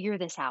figure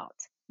this out.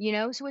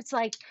 So it's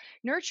like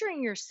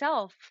nurturing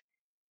yourself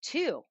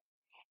too.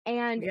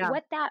 And Yeah.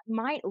 what that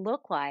might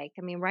look like,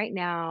 I mean, right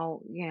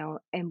now,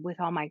 and with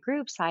all my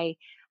groups, I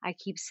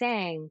keep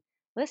saying,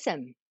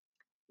 listen,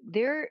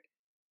 there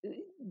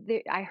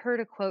I heard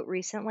a quote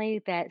recently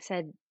that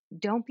said,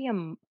 "Don't be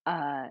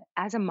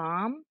as a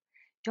mom,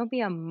 don't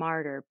be a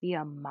martyr, be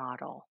a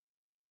model."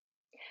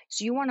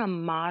 So you want to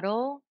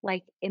model,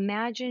 like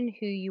imagine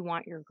who you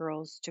want your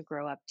girls to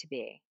grow up to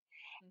be.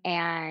 Mhm.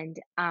 And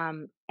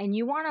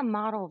you want to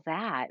model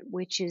that,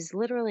 which is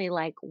literally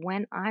like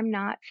when I'm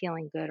not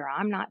feeling good or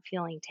I'm not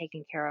feeling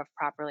taken care of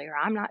properly or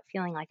I'm not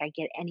feeling like I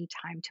get any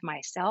time to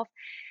myself,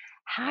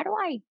 how do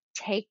I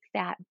take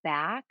that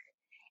back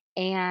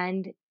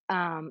and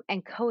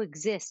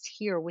coexist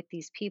here with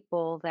these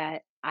people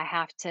that I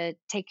have to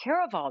take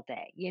care of all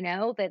day,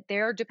 that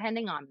they're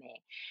depending on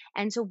me.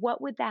 And so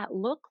what would that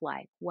look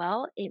like?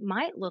 Well, it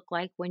might look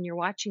like when you're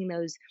watching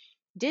those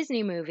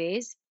Disney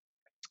movies,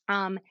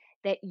 um,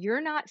 that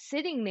you're not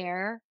sitting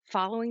there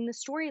following the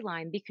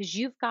storyline because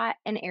you've got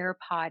an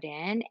AirPod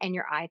in and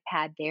your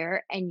iPad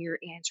there and you're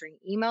answering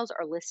emails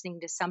or listening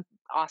to some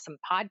awesome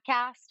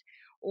podcast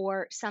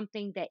or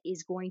something that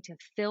is going to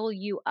fill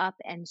you up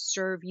and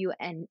serve you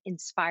and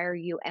inspire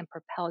you and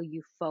propel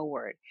you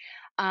forward.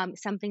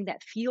 Something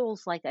that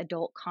feels like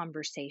adult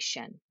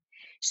conversation.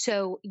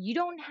 So you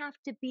don't have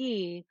to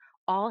be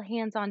all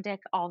hands on deck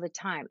all the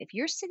time. If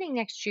you're sitting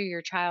next to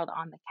your child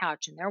on the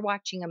couch and they're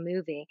watching a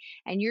movie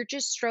and you're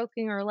just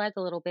stroking her leg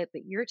a little bit,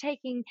 but you're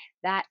taking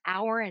that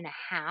hour and a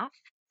half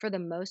for the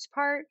most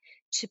part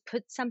to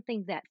put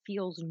something that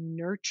feels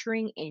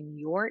nurturing in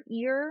your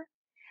ear,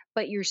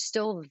 but you're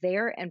still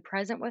there and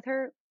present with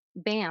her,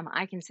 bam,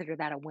 I consider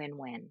that a win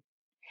win.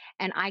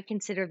 And I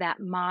consider that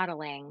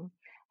modeling.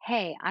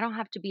 Hey, I don't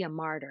have to be a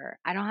martyr.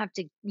 I don't have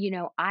to,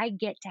 I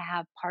get to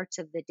have parts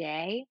of the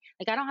day.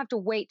 Like, I don't have to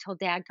wait till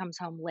dad comes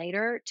home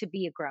later to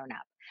be a grown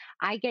up.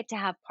 I get to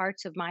have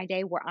parts of my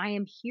day where I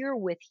am here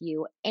with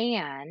you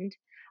and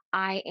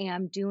I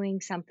am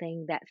doing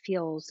something that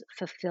feels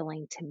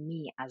fulfilling to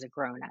me as a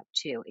grown up,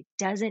 too. It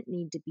doesn't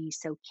need to be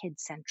so kid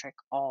centric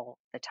all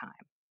the time.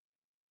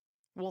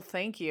 Well,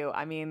 thank you.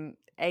 I mean,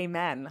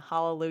 amen.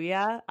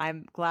 Hallelujah.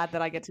 I'm glad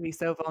that I get to be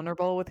so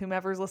vulnerable with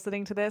whomever's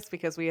listening to this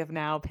because we have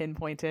now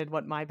pinpointed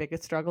what my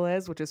biggest struggle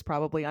is, which is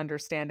probably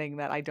understanding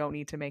that I don't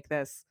need to make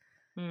this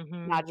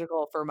Hmm.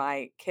 magical for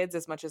my kids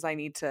as much as I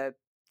need to,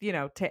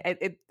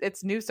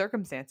 it's new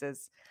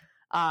circumstances.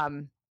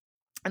 Um,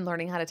 and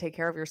learning how to take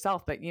care of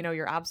yourself. But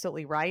you're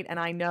absolutely right. And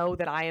I know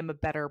that I am a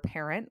better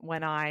parent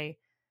when I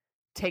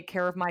take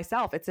care of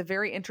myself. It's a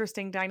very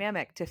interesting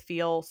dynamic to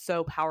feel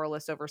so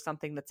powerless over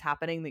something that's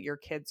happening that your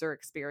kids are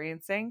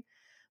experiencing.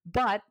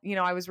 But,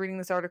 I was reading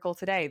this article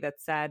today that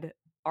said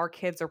our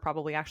kids are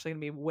probably actually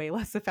going to be way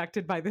less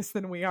affected by this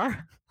than we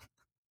are.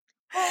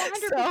 Well,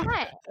 So,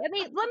 100%. I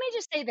mean, let me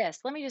just say this.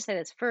 Let me just say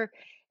this. It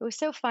was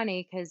so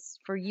funny because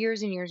for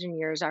years and years and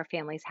years, our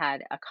families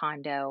had a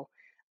condo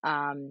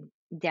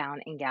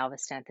down in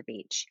Galveston at the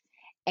beach.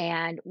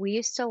 And we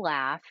used to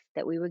laugh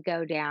that we would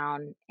go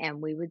down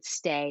and we would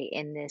stay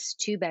in this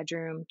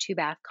two-bedroom,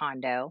 two-bath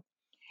condo.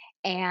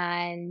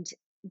 And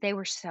they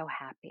were so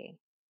happy.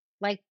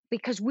 Like,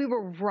 because we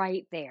were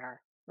right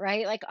there,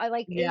 right? Like,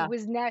 it yeah.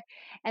 was not,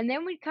 and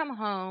then we'd come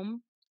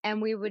home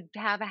and we would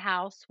have a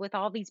house with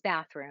all these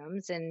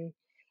bathrooms and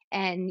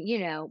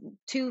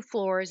two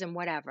floors and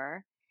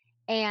whatever.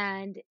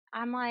 And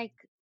I'm like,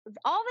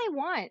 all they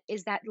want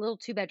is that little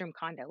two-bedroom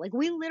condo. Like,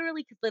 we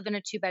literally could live in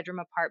a two-bedroom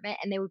apartment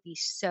and they would be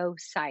so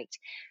psyched.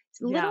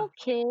 Yeah. Little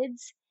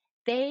kids,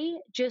 they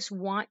just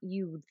want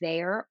you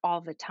there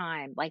all the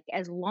time. Like,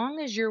 as long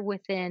as you're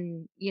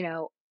within,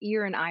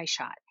 ear and eye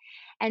shot.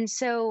 And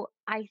so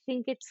I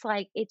think it's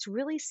like, it's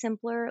really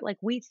simpler. Like,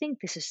 we think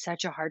this is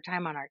such a hard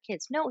time on our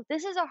kids. No,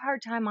 this is a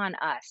hard time on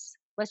us.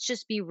 Let's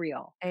just be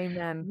real.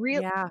 Amen.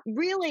 Real, Yeah.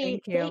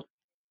 really, Thank you. they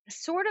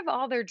sort of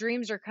all their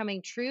dreams are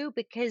coming true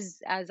because,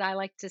 as I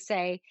like to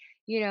say,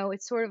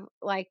 it's sort of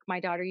like my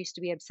daughter used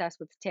to be obsessed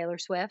with Taylor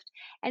Swift.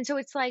 And so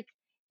it's like,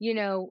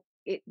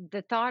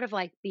 the thought of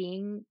like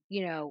being,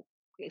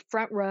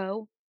 front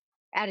row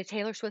at a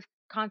Taylor Swift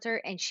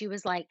concert and she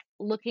was like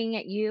looking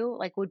at you,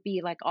 like would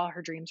be like all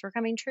her dreams were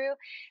coming true.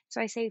 So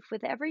I say,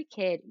 with every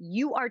kid,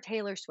 you are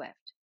Taylor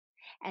Swift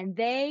and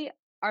they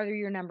are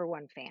your number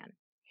one fan.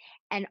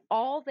 And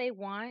all they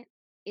want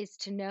is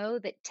to know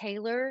that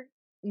Taylor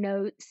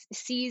knows,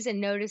 sees and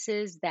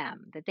notices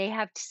them, that they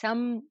have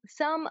some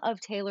of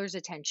Taylor's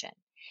attention.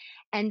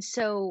 And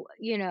so,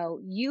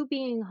 you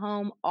being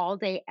home all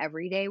day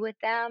every day with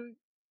them,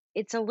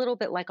 it's a little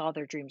bit like all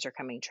their dreams are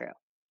coming true.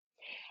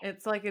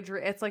 It's like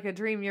it's like a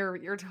dream.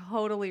 You're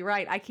totally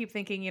right. I keep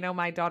thinking,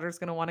 my daughter's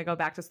gonna want to go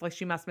back to like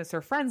she must miss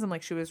her friends and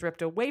like she was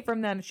ripped away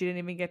from them. She didn't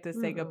even get to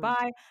say Mm-mm.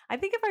 goodbye. I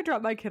think if I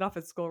dropped my kid off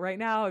at school right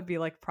now, it'd be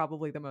like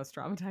probably the most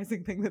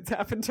traumatizing thing that's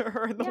happened to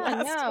her in the Yeah,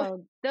 last like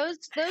no. Those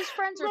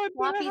friends are month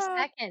and a sloppy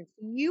half. seconds.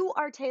 You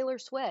are Taylor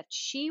Swift.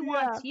 She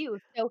wants Yeah. you.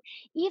 So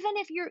even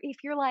if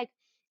you're like,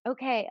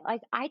 okay,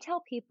 like I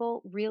tell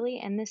people really,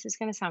 and this is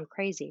going to sound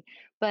crazy,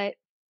 but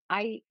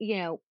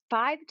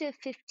 5 to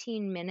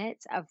 15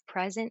 minutes of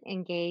present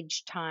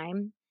engaged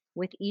time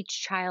with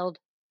each child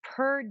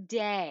per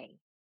day,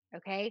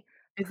 okay?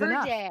 Is Per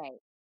enough. day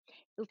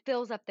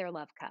fills up their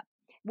love cup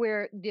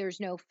where there's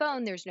no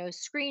phone, there's no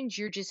screens,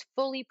 you're just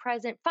fully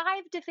present.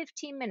 5 to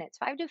 15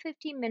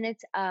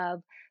 minutes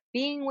of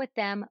being with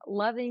them,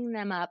 loving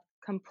them up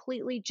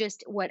completely,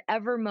 just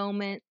whatever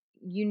moment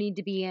you need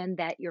to be in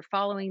that you're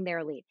following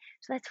their lead.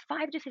 So that's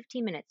 5 to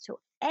 15 minutes. So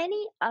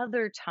any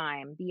other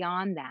time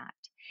beyond that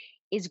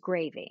is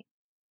gravy.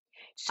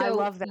 I So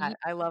love that.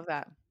 I love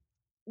that.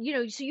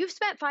 so you've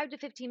spent 5 to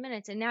 15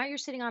 minutes and now you're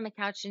sitting on the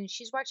couch and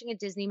she's watching a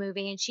Disney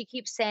movie and she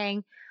keeps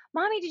saying,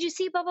 "Mommy, did you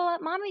see blah blah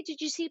blah? Mommy,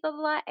 did you see blah blah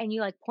blah?" And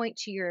you like point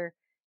to your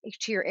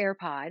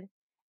AirPod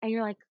and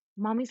you're like,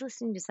 "Mommy's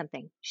listening to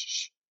something.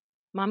 Shh.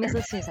 Mommy's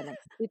listening to something."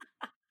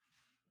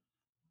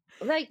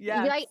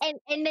 Yes.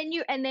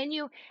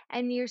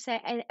 And you're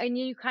saying and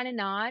you kind of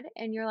nod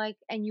and you're like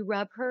and you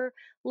rub her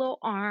little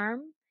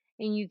arm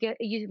and you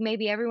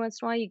maybe every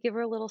once in a while you give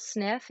her a little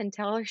sniff and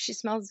tell her she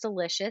smells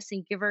delicious and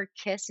you give her a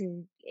kiss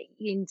and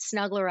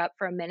snuggle her up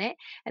for a minute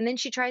and then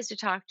she tries to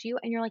talk to you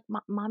and you're like,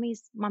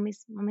 Mommy's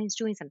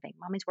doing something,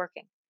 mommy's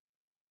working."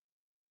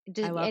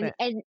 I love it.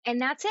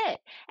 And that's it.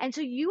 And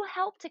so you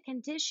help to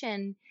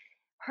condition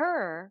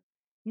her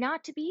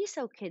not to be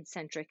so kid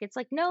centric. It's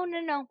like, no,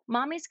 no, no,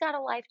 mommy's got a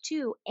life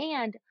too.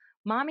 And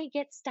mommy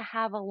gets to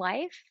have a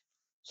life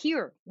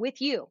here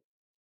with you.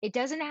 It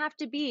doesn't have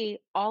to be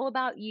all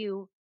about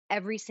you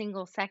every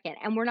single second.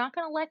 And we're not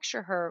going to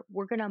lecture her.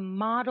 We're going to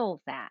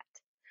model that.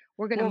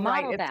 We're going to Well,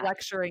 right. model It's that.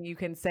 lecturing. You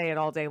can say it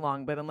all day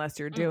long, but unless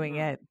you're doing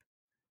Mm-mm, it,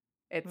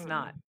 it's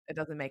not. mm-mm. It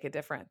doesn't make a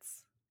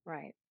difference.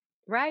 Right.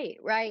 Right,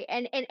 right.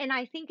 And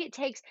I think it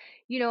takes,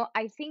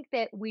 I think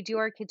that we do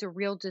our kids a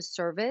real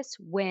disservice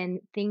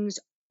when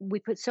we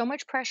put so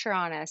much pressure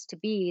on us to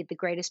be the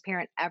greatest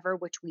parent ever,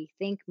 which we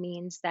think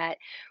means that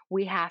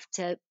we have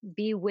to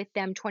be with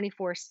them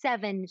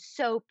 24/7,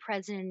 so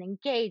present and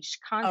engaged,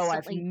 Oh,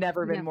 I've constantly,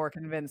 never you been know. more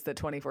convinced that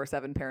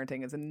 24/7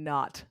 parenting is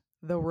not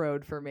the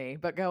road for me,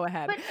 but go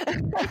ahead.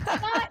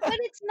 But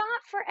it's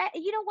not for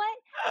you know what?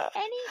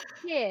 Any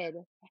kid,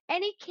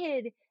 any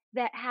kid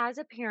that has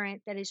a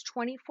parent that is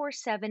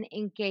 24/7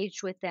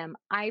 engaged with them,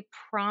 I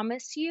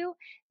promise you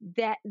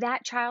that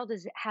that child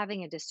is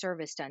having a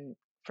disservice done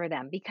for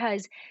them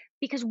because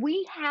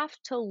we have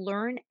to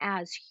learn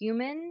as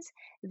humans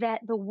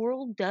that the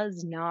world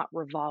does not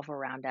revolve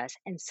around us.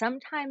 And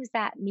sometimes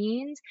that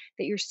means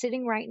that you're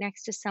sitting right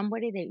next to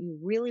somebody that you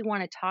really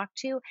want to talk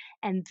to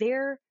and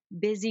they're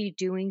busy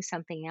doing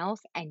something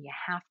else and you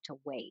have to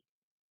wait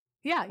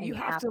Yeah, and you you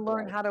have have to to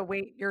learn wait. how to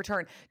wait your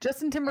turn.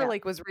 Justin Yeah.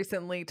 Timberlake was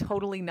recently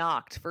totally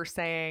knocked for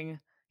saying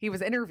he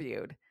was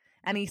interviewed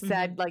and he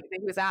said, Mhm. like,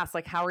 he was asked,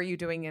 like, how are you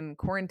doing in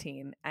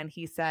quarantine? And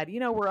he said,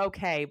 we're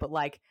okay, but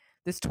like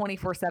this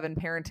 24/7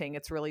 parenting,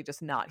 it's really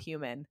just not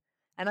human.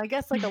 And I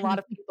guess like a lot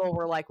of people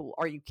were like, well,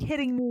 are you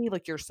kidding me?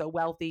 Like, you're so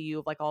wealthy. You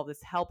have like all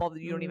this help,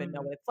 you don't even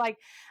know Mm. what it's like.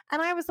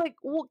 And I was like,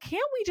 well,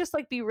 can't we just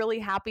like be really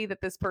happy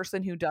that this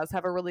person who does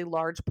have a really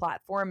large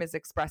platform is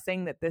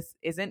expressing that this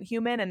isn't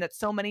human and that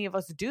so many of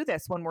us do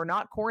this when we're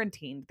not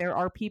quarantined? There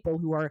are people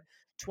who are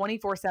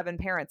 24/7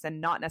 parents and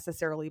not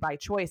necessarily by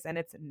choice, and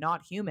it's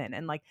not human.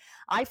 And like,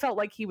 I felt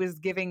like he was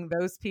giving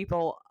those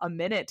people a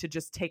minute to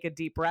just take a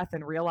deep breath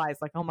and realize,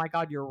 like, oh my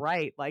God, you're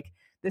right. Like,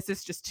 this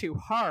is just too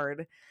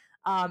hard.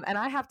 And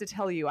I have to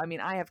tell you, I mean,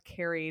 I have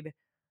carried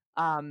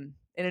an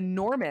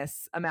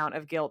enormous amount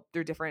of guilt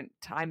through different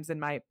times in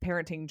my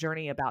parenting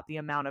journey about the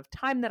amount of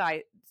time that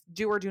I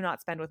do or do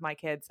not spend with my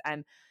kids.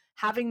 And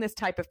having this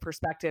type of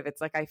perspective,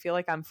 it's like I feel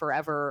like I'm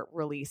forever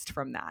released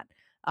from that.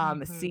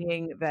 Mhm.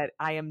 Seeing that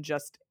I am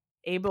just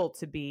able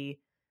to be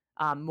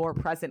more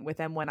present with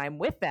them when I'm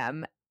with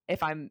them.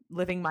 If I'm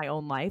living my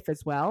own life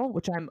as well,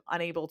 which I'm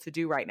unable to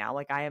do right now,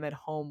 like I am at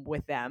home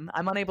with them,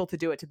 I'm unable to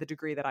do it to the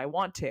degree that I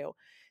want to.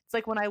 It's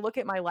like when I look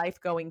at my life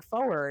going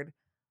forward,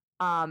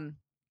 um,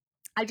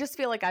 I just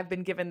feel like I've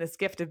been given this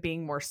gift of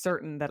being more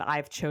certain that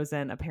I've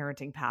chosen a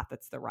parenting path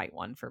that's the right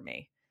one for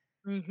me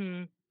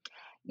Mhm.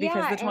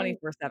 because Yeah, the and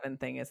 24/7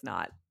 thing is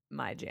not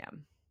my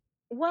jam.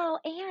 well,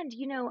 and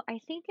I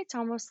think it's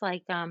almost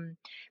like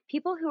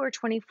people who are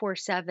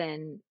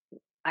 24/7,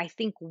 I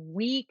think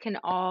we can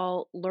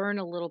all learn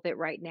a little bit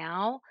right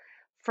now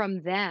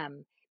from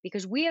them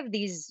because we have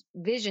these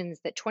visions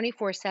that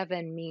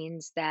 24/7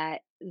 means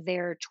that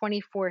they're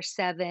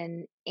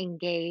 24/7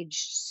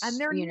 And engaged,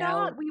 they're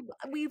not.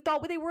 We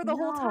thought they were the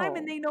whole time,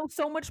 and No. they know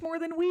so much more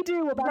than we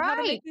do about how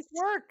to make Right. this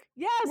work.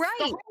 Yes,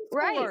 the Right.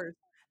 Right. homeschoolers.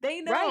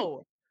 They Right.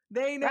 know.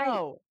 They Right.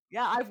 know.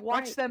 Yeah, I've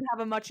watched Right. them have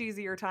a much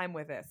easier time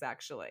with this,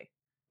 actually.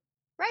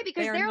 Right,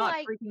 They because are they're not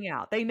like, freaking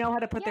out. They know how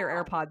to put their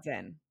yeah, AirPods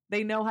in.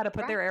 They know how to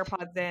put their right.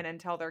 AirPods in and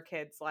tell their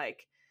kids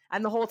like,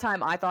 and the whole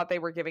time I thought they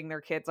were giving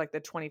their kids like the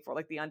 24,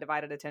 like the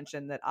undivided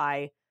attention that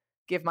I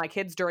give my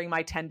kids during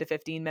my 10 to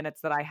 15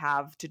 minutes that I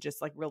have to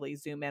just like really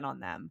zoom in on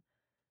them.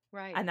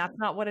 Right. And that's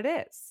not what it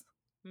is.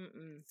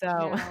 Mm-mm.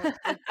 So No,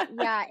 it's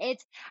yeah,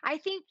 it's I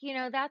think,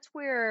 that's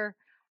where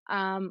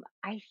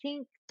I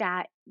think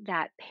that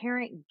that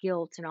parent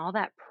guilt and all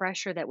that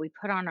pressure that we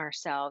put on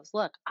ourselves.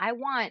 Look, I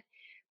want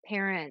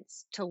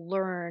parents to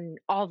learn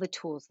all the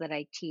tools that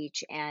I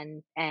teach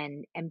and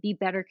be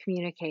better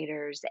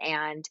communicators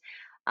and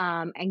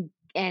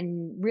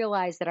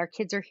realize that our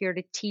kids are here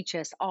to teach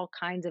us all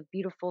kinds of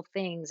beautiful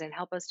things and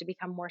help us to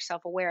become more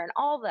self-aware and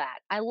all that.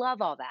 I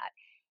love all that.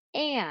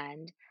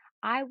 And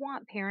I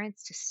want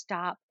parents to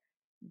stop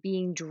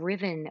being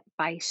driven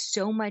by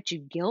so much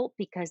guilt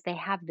because they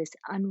have this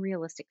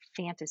unrealistic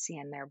fantasy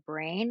in their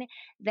brain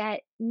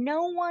that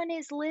no one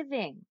is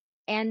living.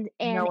 And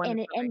no and one,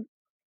 and and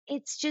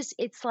it's just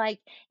it's like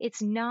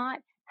it's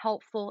not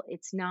helpful,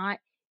 it's not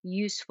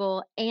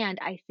useful, and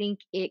I think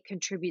it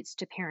contributes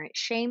to parent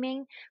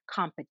shaming,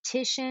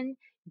 competition,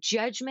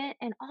 judgment,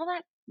 and all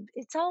that.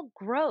 It's all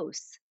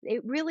gross.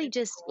 It really it's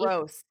just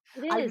gross.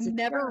 it I've is.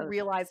 It's never gross.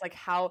 realized like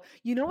how,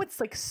 you know, what's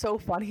like so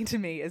funny to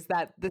me is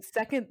that the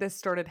second this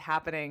started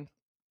happening,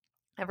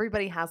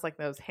 everybody has like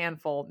those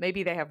handful,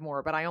 maybe they have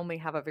more, but I only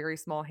have a very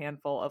small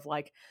handful of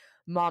like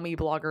mommy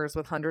bloggers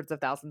with hundreds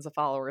of thousands of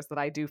followers that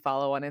I do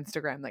follow on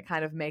Instagram that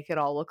kind of make it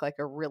all look like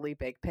a really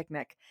big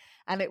picnic.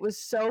 And it was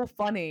so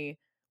funny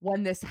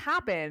when this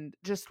happened,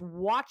 just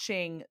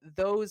watching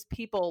those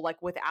people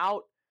like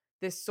without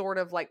this sort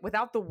of like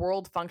without the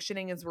world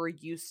functioning as we're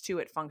used to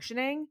it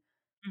functioning,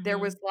 there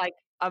was Mhm. like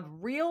a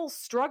real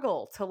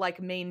struggle to like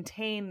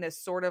maintain this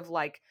sort of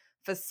like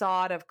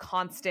facade of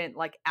constant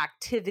like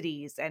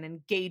activities and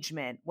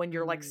engagement when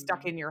you're like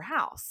stuck Mm. in your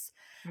house.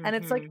 And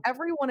it's like Mhm.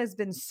 everyone has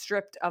been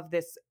stripped of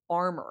this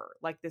armor,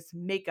 like this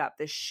makeup,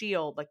 this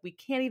shield. Like we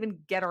can't even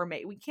get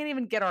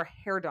our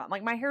hair done.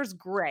 Like my hair's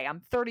gray. I'm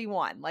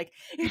 31. Like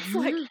it's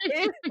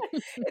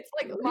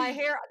like my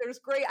hair, there's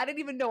gray. I didn't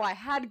even know I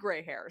had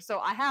gray hair. So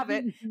I have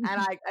it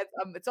and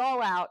it's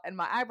all out and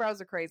my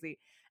eyebrows are crazy.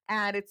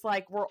 And it's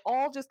like we're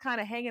all just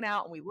kind of hanging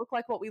out and we look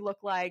like what we look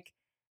like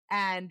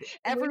and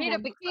We need a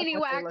everyone looks like bikini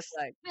what they look wax.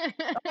 like.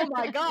 Oh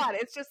my god,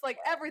 it's just like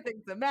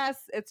everything's a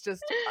mess. It's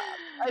just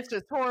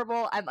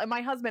horrible. And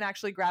my husband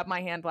actually grabbed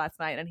my hand last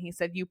night and he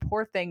said, "You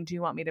poor thing, do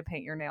you want me to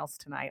paint your nails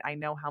tonight? I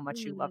know how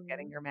much you love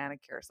getting Mm, your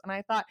manicures." And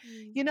I thought,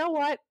 mm, you know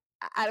what?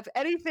 Out of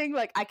anything,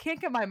 like I can't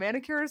get my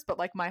manicures, but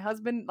like my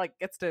husband like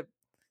gets to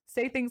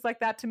say things like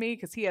that to me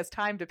because he has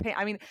time to paint.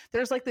 I mean,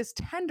 there's like this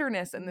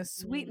tenderness and this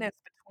mhm, sweetness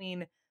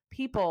between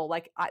people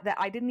that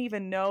I didn't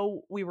even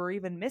know we were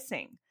even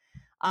missing.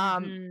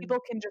 mhm, People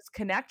can just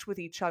connect with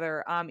each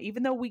other,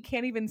 even though we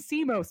can't even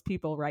see most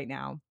people right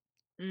now.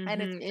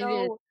 And it's mhm, it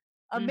is. so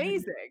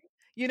Mhm, amazing.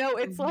 You know,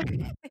 it's like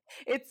mhm,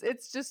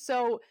 it's just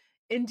so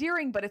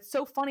endearing, but it's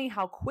so funny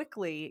how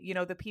quickly, you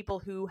know, the people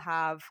who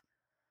have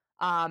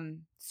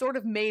sort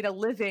of made a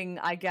living,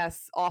 I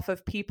guess, off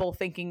of people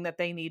thinking that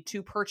they need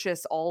to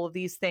purchase all of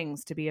these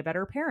things to be a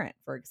better parent,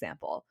 for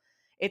example.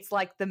 It's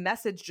like the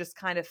message just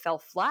kind of fell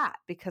flat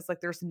because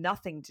like there's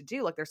nothing to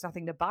do, like there's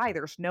nothing to buy,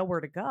 there's nowhere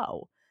to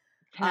go.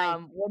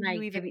 What do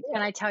you even do?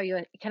 can I tell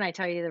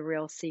you the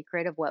real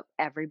secret of what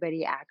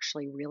everybody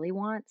actually really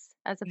wants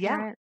as a Yeah.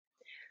 parent?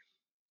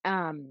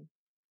 Um,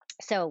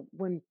 so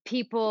when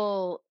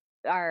people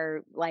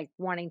are like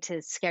wanting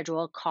to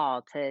schedule a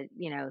call to,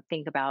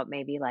 think about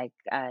maybe like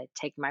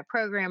taking my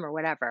program or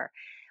whatever,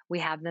 we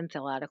have them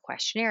fill out a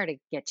questionnaire to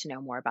get to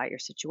know more about your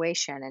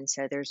situation. And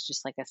so there's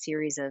just like a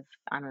series of,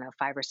 I don't know,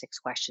 5 or 6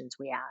 questions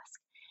we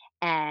ask.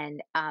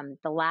 And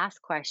the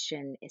last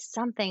question is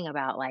something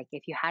about like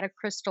if you had a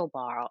crystal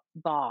ball,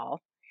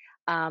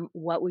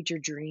 what would your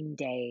dream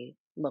day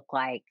look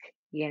like,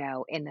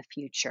 in the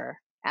future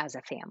as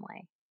a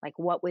family? Like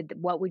what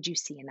would you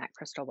see in that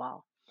crystal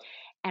ball?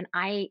 And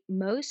I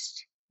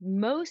most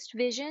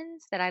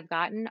visions that I've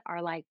gotten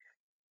are like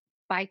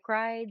bike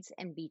rides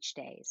and beach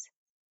days.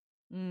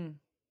 Mm,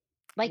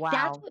 Like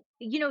that's wow. what,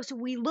 so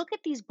we look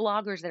at these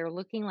bloggers that are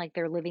looking like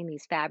they're living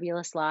these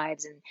fabulous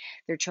lives and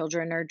their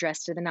children are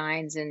dressed to the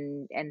nines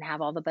and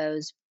have all the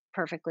bows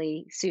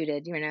perfectly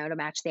suited, to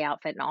match the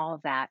outfit and all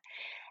of that.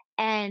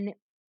 And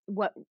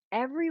what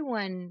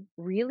everyone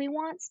really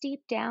wants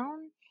deep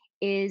down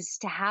is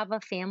to have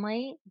a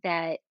family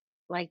that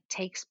like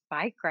takes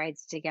bike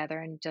rides together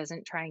and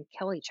doesn't try and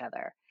kill each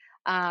other.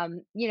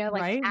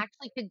 Like Right?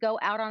 actually could go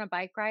out on a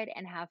bike ride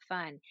and have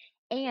fun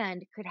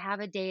and could have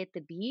a day at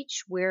the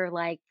beach where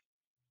like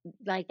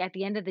at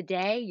the end of the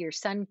day you're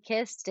sun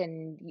kissed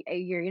and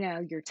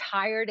you're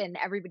tired and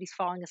everybody's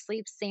falling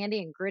asleep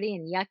sandy and gritty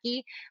and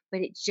yucky,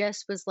 but it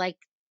just was like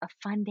a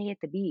fun day at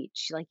the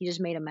beach, like you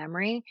just made a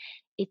memory.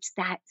 It's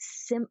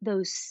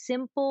those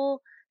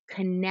simple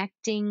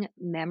connecting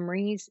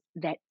memories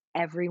that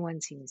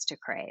everyone seems to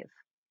crave.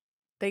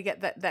 They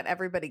get that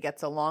everybody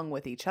gets along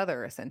with each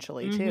other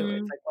essentially too.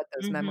 It's Mhm. like what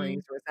those Mhm.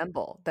 memories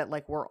resemble, that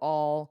like we're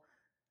all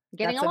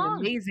getting That's an along.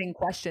 amazing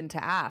question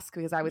to ask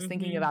because I was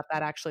thinking Mhm. about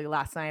that actually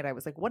last night. I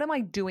was like, what am I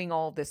doing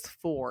all this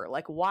for?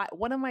 Like, what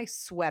am I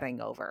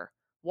sweating over?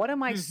 What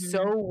am I so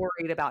Mhm.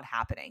 worried about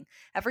happening?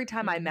 Every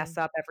time I mess Mhm.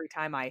 up, every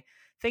time I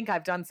think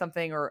I've done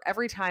something, or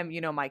every time,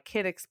 my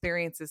kid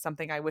experiences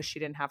something I wish she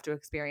didn't have to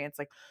experience,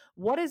 like,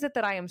 what is it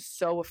that I am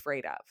so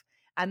afraid of?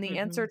 And the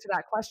answer Mhm. to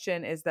that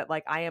question is that,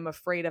 like, I am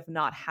afraid of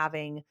not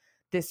having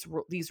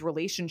these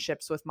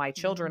relationships with my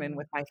children and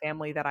with Mhm. my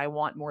family that I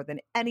want more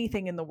than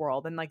anything in the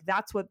world. And like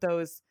that's what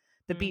those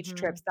the beach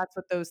trips, Mhm. that's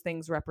what those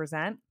things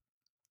represent.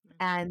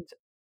 Mhm. And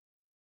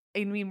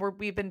I mean,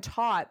 we've been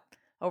taught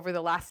over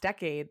the last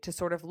decade to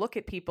sort of look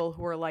at people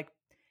who are like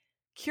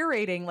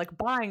curating, like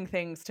buying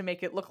things to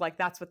make it look like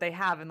that's what they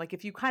have. And like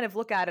if you kind of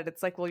look at it,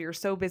 it's like, well, you're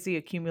so busy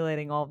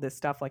accumulating all of this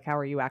stuff. Like, how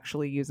are you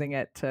actually using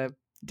it to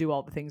do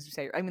all the things you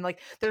say? I mean,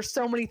 like, there's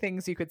so many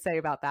things you could say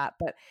about that,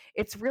 but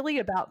it's really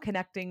about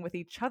connecting with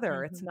each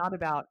other. It's Mhm. not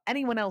about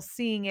anyone else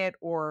seeing it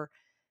or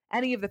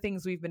any of the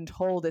things we've been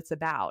told it's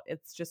about.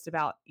 It's just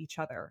about each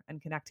other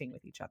and connecting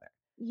with each other.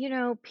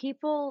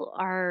 People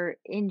are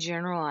in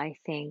general, I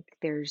think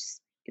there's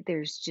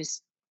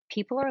just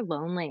people are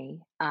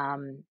lonely,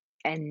 and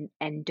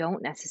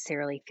don't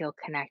necessarily feel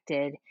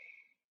connected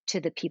to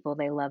the people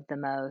they love the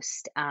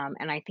most.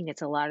 And I think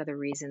it's a lot of the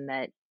reason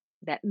that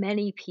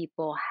many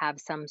people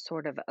have some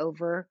sort of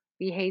over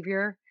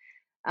behavior.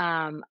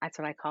 That's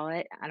what I call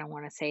it. I don't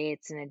want to say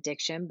it's an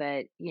addiction,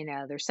 but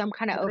there's some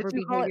kind of What did over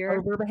you call it? behavior.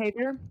 Over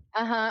behavior?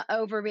 Uh-huh,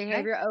 over Okay.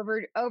 behavior,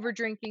 over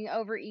drinking, Uh-huh.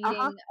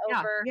 overeating,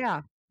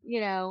 Yeah.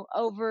 Yeah.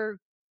 over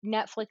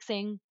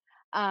Netflixing,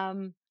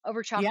 over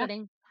Yeah.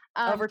 chocolating,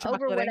 Over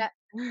over what chocolating.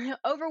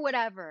 over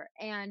whatever.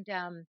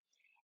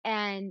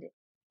 And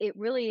it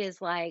really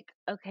is like,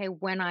 okay,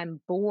 when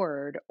I'm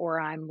bored or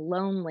I'm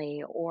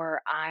lonely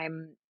or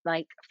I'm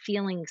like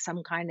feeling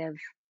some kind of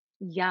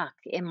yuck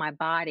in my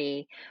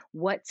body,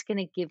 what's going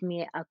to give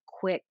me a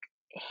quick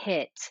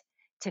hit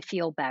to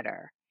feel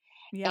better?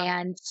 Yeah.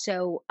 And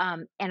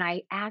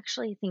I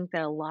actually think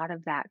that a lot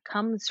of that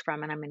comes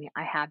from, and I mean,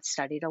 I have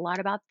studied a lot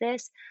about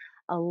this.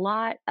 A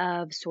lot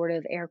of sort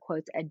of air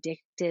quotes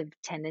addictive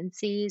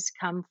tendencies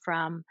come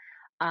from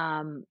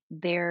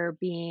there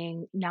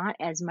being not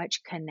as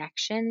much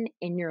connection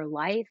in your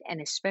life,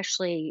 and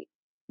especially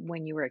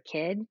when you were a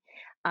kid,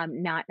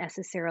 not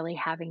necessarily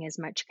having as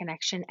much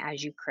connection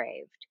as you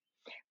craved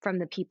from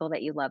the people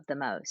that you love the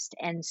most.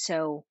 And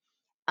so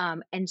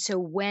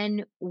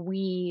when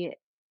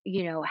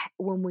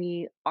when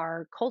we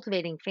are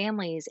cultivating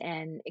families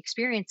and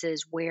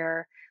experiences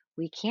where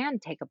we can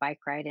take a bike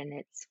ride and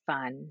it's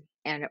fun,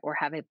 and or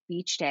have a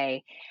beach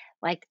day,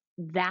 like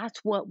that's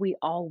what we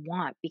all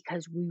want,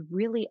 because we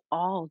really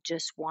all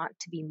just want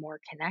to be more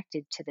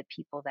connected to the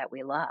people that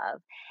we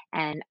love.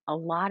 And a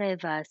lot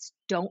of us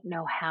don't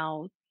know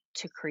how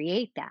to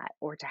create that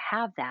or to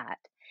have that.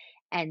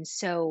 And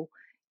so,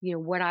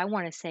 what I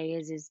want to say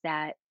is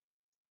that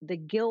the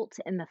guilt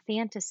and the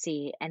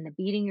fantasy and the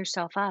beating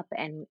yourself up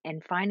and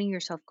finding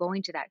yourself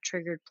going to that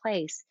triggered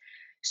place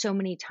so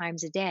many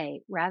times a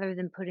day, rather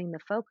than putting the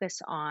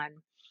focus on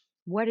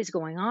what is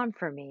going on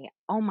for me.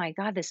 Oh my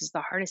god, this is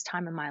the hardest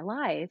time in my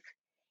life.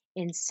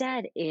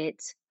 Instead,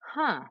 it's,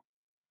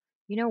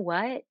 you know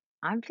what,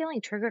 I'm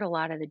feeling triggered a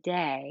lot of the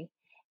day,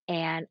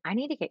 and I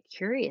need to get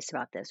curious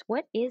about this.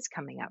 What is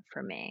coming up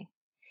for me,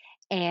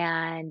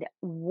 and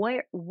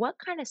what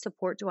kind of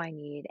support do I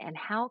need, and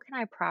how can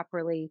I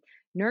properly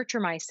nurture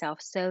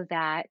myself so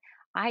that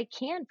I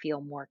can feel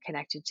more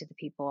connected to the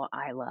people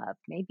I love?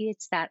 Maybe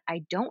it's that I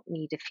don't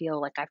need to feel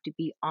like I have to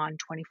be on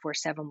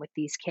 24/7 with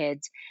these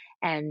kids,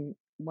 and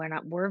when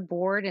we're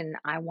bored and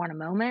I want a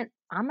moment,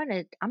 I'm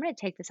going to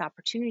take this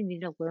opportunity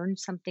to learn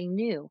something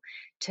new,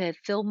 to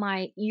fill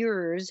my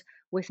ears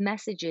with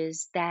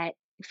messages that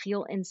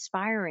feel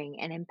inspiring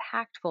and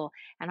impactful.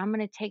 And I'm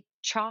going to take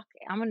chalk.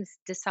 I'm going to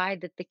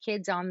decide that the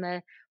kids on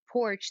the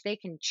porch, they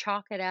can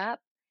chalk it up.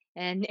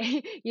 And,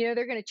 they're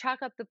going to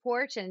chalk up the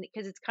porch, and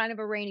because it's kind of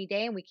a rainy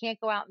day and we can't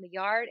go out in the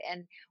yard,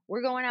 and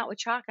we're going out with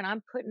chalk, and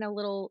I'm putting a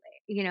little,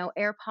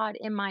 AirPod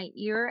in my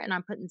ear, and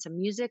I'm putting some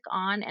music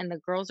on, and the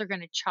girls are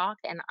going to chalk,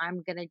 and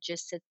I'm going to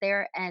just sit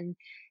there and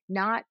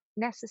not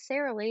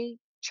necessarily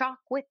chalk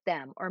with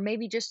them, or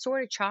maybe just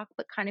sort of chalk,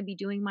 but kind of be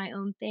doing my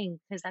own thing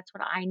because that's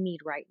what I need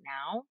right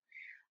now.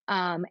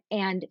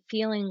 And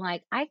feeling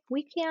like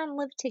we can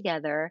live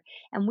together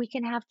and we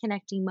can have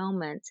connecting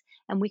moments,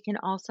 and we can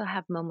also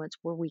have moments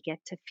where we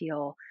get to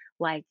feel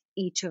like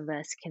each of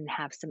us can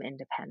have some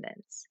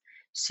independence.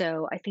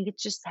 So I think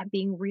it's just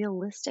being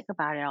realistic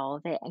about it, all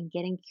of it, and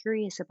getting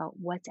curious about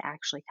what's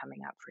actually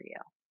coming up for you.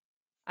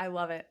 I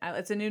love it.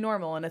 It's a new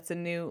normal and it's a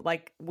new,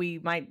 like, we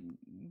might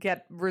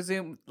get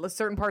resume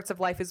certain parts of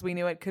life as we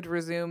knew it could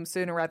resume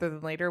sooner rather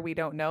than later. We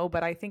don't know,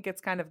 but I think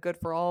it's kind of good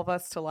for all of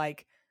us to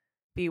like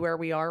be where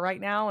we are right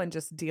now and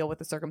just deal with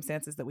the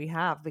circumstances that we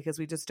have because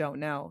we just don't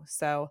know.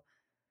 So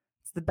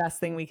it's the best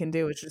thing we can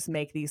do is just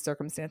make these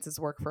circumstances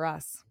work for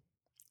us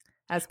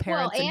as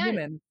Well, parents and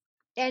humans.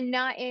 and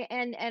not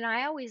and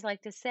I always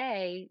like to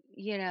say,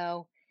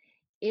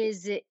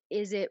 is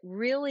it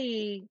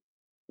really,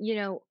 you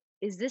know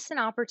is this an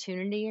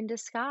opportunity in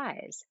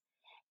disguise?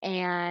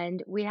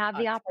 And we have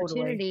the Totally.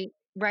 opportunity,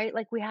 right?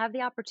 Like we have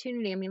the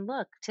opportunity. I mean,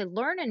 look, to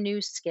learn a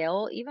new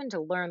skill, even to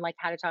learn like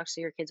how to talk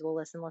so your kids will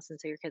listen, listen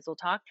so your kids will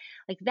talk,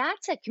 like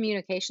that's a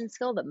communication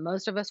skill that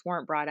most of us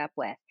weren't brought up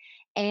with.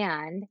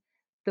 And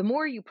the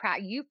more you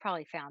practice, you've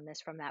probably found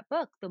this from that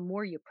book, the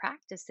more you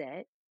practice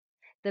it,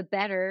 the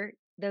better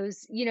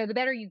those, the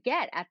better you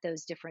get at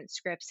those different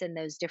scripts and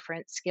those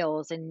different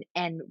skills,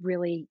 and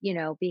really,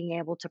 being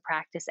able to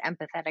practice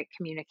empathetic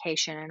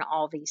communication and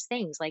all these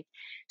things. Like,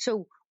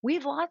 so we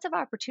have lots of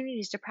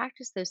opportunities to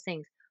practice those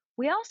things.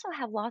 We also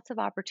have lots of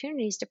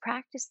opportunities to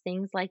practice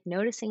things like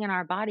noticing in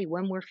our body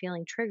when we're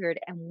feeling triggered,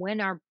 and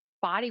when our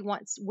body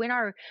wants when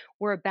our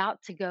we're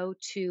about to go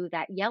to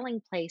that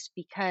yelling place,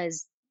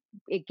 because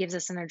it gives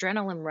us an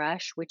adrenaline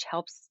rush, which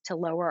helps to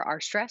lower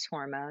our stress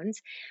hormones.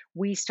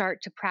 We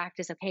start to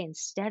practice, okay,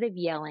 instead of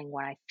yelling,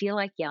 when I feel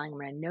like yelling, I'm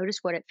going to notice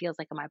what it feels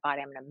like in my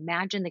body. I'm going to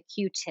imagine the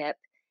Q-tip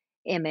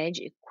image,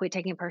 quit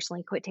taking it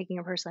personally, quit taking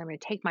it personally. I'm going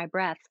to take my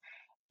breaths,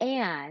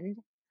 and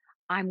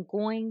I'm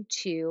going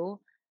to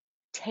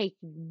take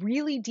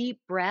really deep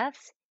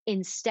breaths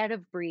instead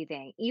of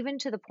breathing, even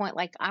to the point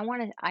like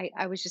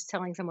I was just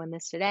telling someone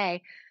this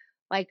today,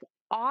 like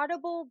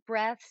audible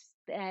breaths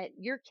that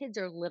your kids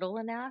are little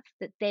enough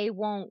that they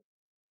won't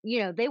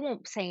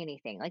say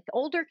anything. Like the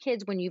older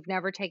kids, when you've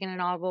never taken an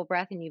audible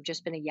breath and you've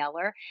just been a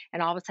yeller,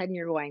 and all of a sudden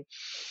you're going,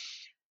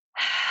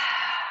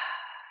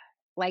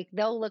 like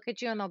they'll look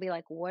at you and they'll be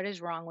like, "What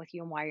is wrong with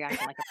you? And why are you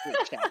acting like a freak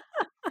show?"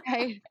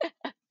 Right?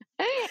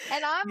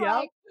 and I'm Yep.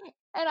 like,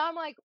 and I'm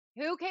like,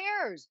 who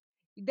cares?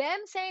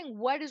 Them saying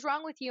what is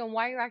wrong with you and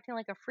why you're acting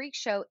like a freak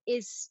show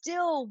is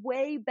still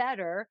way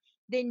better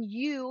than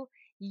you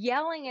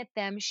yelling at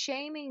them,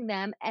 shaming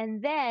them,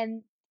 and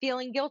then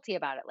feeling guilty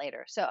about it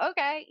later. So,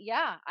 okay,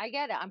 yeah, I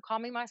get it. I'm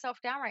calming myself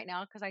down right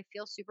now because I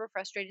feel super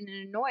frustrated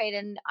and annoyed,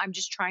 and I'm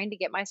just trying to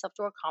get myself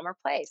to a calmer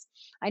place.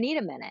 I need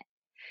a minute.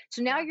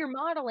 So now Yeah. you're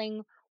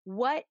modeling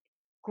what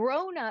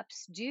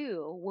grown-ups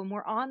do when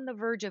we're on the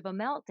verge of a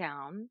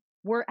meltdown.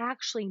 We're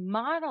actually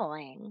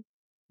modeling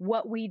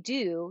what we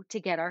do to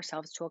get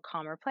ourselves to a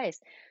calmer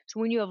place. So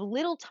when you have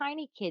little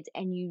tiny kids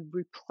and you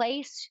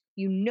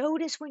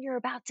notice when you're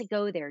about to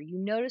go there, you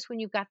notice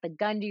when you've got the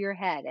gun to your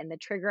head and the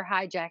trigger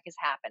hijack is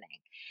happening.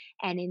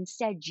 And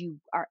instead you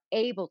are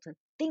able to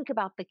think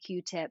about the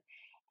Q-tip,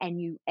 and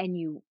you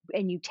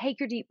take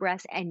your deep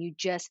breaths and you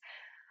just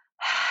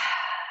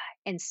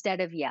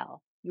instead of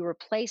yell. You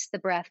replace the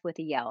breath with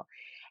a yell.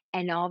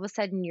 And all of a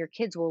sudden, your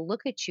kids will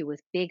look at you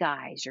with big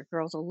eyes. Your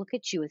girls will look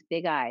at you with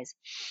big eyes.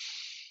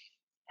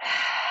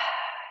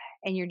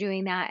 And you're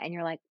doing that, and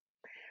you're like,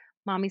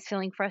 Mommy's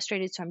feeling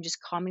frustrated, so I'm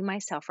just calming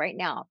myself right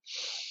now.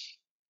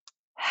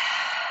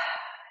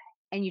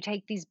 And you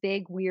take these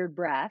big, weird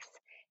breaths.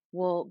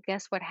 Well,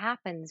 guess what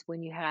happens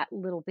when you have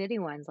little bitty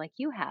ones like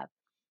you have?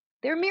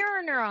 Their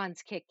mirror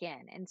neurons kick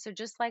in. And so,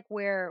 just like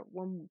where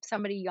when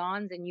somebody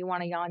yawns and you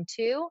want to yawn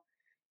too,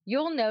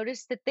 you'll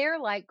notice that they're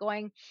like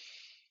going,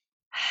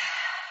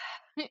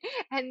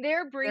 and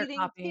they're They're breathing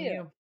copying too,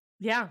 you.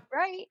 Yeah.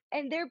 right?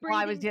 And they're Well,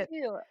 I was breathing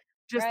too,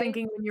 just right?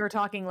 thinking when you were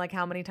talking, like,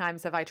 how many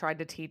times have I tried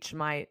to teach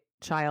my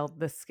child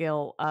the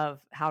skill of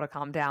how to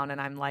calm down?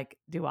 And I'm like,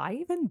 do I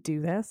even do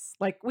this?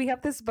 Like, we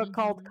have this book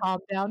called Mhm. Calm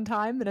Down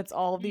Time, and it's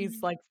all these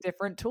Mhm. like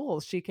different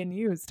tools she can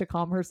use to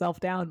calm herself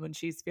down when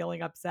she's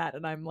feeling upset.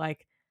 And I'm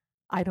like,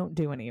 I don't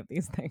do any of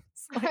these things.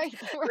 Like,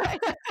 Right, right.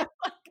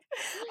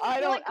 I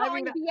You're don't, like I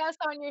mean, calling BS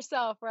on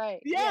yourself,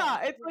 right? Yeah.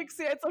 yeah, it's like,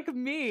 see, it's like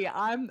me.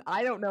 I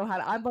don't know how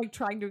to, I'm like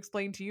trying to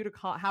explain to you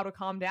how to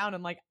calm down.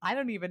 And like, I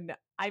don't even,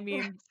 I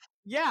mean,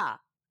 yeah,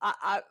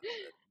 I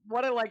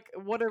what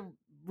a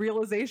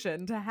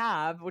realization to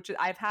have, which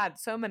I've had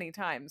so many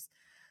times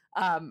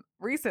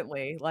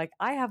recently. Like,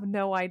 I have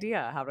no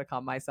idea how to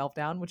calm myself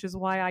down, which is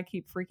why I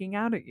keep freaking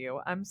out at you.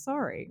 I'm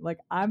sorry. Like,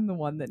 I'm the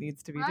one that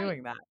needs to be Right.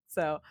 doing that.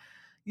 So,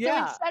 So yeah.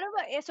 instead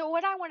of so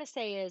what I want to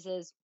say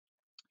is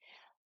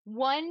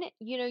one,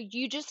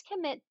 you just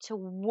commit to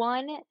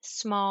one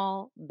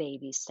small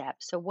baby step.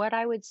 So what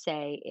I would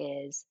say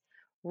is,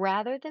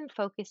 rather than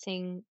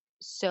focusing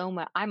so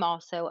much, I'm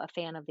also a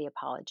fan of the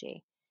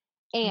apology.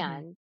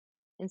 Mhm. And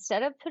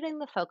instead of putting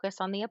the focus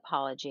on the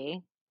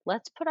apology,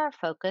 let's put our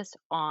focus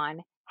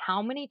on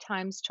how many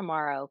times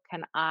tomorrow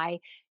can I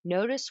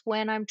notice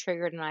when I'm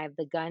triggered and I have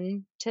the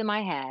gun to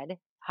my head,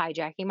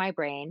 hijacking my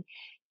brain.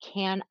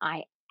 Can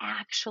I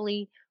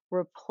actually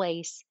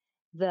replace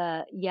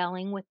the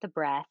yelling with the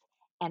breath?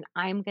 And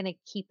I'm going to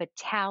keep a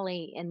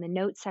tally in the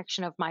note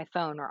section of my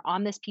phone or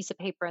on this piece of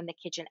paper in the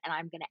kitchen. And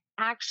I'm going to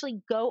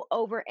actually go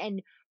over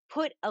and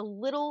put a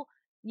little,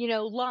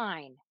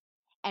 line,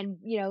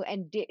 and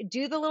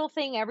do the little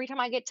thing every time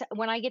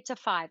when I get to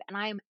 5, and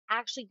I am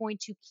actually going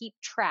to keep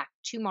track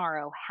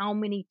tomorrow how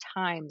many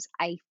times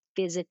I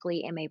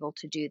physically am able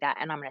to do that,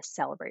 and I'm going to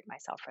celebrate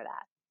myself for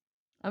that.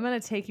 I'm going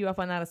to take you up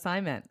on that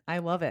assignment. I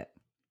love it.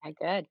 I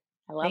good.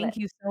 I love it. Thank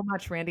you so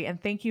much, Randy.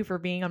 And thank you for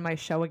being on my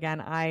show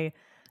again. I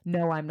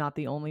know I'm not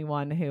the only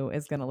one who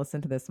is going to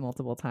listen to this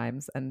multiple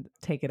times and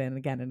take it in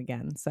again and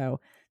again. So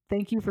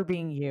thank you for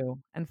being you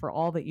and for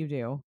all that you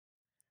do.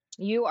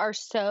 You are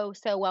so,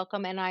 so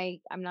welcome. And I'm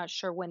not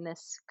sure when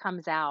this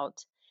comes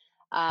out.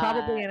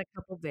 Probably in a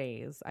couple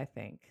days, I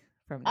think,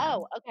 from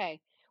now. Oh,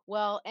 okay.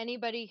 Well,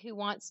 anybody who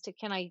wants to,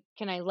 can I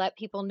let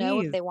people know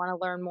if Please. they want to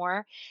learn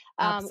more?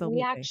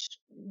 Absolutely.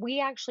 We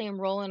actually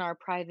enroll in our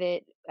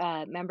private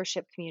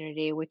membership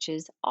community, which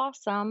is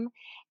awesome.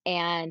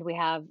 And we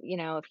have,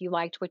 if you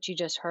liked what you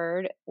just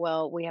heard,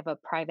 well, we have a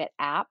private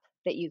app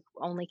that you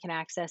only can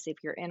access if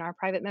you're in our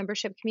private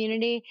membership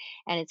community,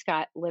 and it's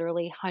got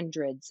literally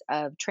hundreds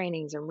of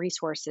trainings and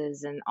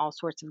resources and all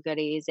sorts of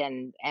goodies,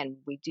 and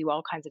we do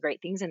all kinds of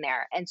great things in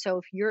there. And so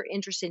if you're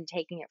interested in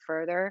taking it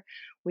further,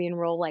 we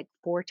enroll like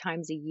 4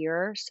 times a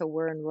year. So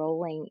we're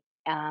enrolling,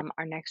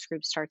 our next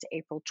group starts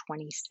April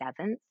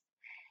 27th,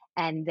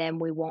 and then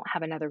we won't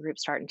have another group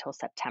start until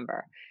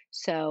September.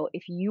 So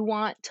if you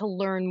want to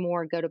learn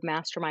more, go to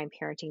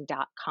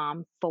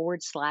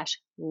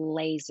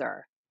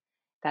mastermindparenting.com/laser.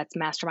 That's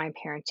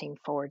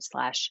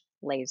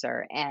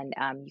mastermindparenting/laser. And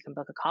you can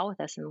book a call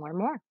with us and learn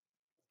more.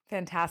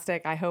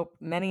 Fantastic. I hope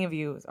many of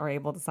you are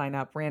able to sign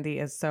up. Randy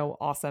is so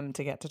awesome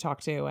to get to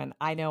talk to. And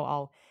I know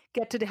I'll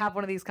get to have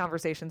one of these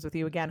conversations with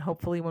you again,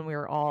 hopefully when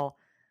we're all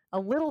a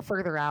little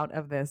further out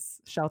of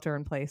this shelter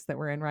in place that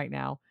we're in right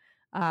now.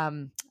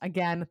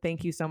 Again,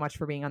 thank you so much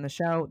for being on the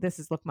show. This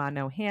is Look Ma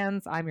No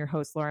Hands. I'm your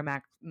host, Laura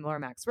Max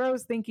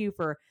Rose. Thank you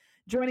for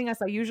joining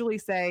us. I usually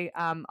say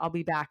I'll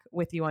be back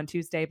with you on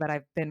Tuesday, but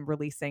I've been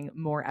releasing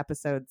more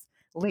episodes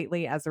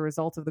lately as a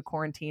result of the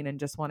quarantine and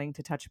just wanting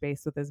to touch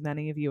base with as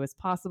many of you as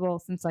possible,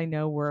 since I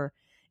know we're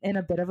in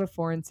a bit of a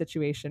foreign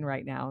situation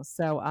right now.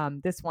 So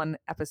this one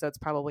episode's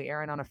probably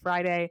airing on a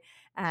Friday,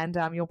 and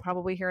you'll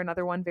probably hear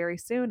another one very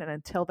soon. And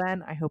until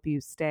then, I hope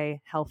you stay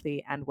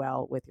healthy and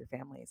well with your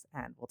families,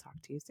 and we'll talk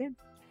to you soon.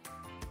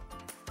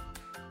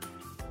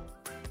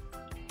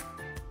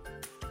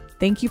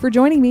 Thank you for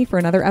joining me for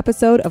another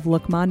episode of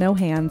Look Ma No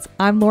Hands.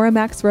 I'm Laura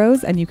Max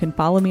Rose, and you can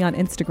follow me on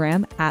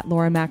Instagram at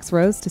Laura Max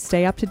Rose to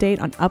stay up to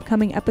date on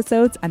upcoming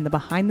episodes and the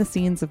behind the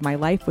scenes of my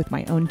life with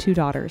my own 2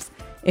 daughters.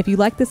 If you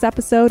like this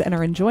episode and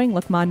are enjoying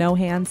Look Ma No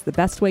Hands, the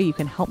best way you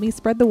can help me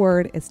spread the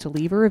word is to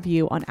leave a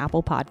review on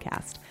Apple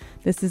Podcast.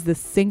 This is the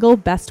single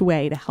best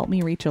way to help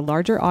me reach a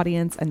larger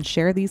audience and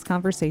share these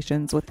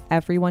conversations with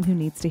everyone who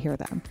needs to hear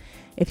them.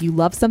 If you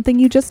love something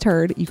you just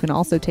heard, you can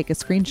also take a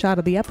screenshot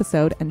of the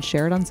episode and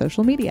share it on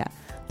social media.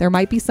 There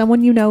might be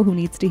someone you know who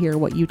needs to hear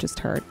what you just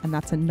heard, and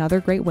that's another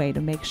great way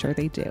to make sure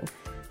they do.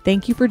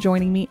 Thank you for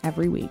joining me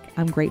every week.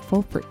 I'm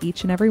grateful for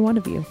each and every one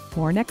of you.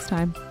 More next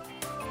time.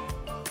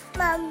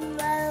 Mom.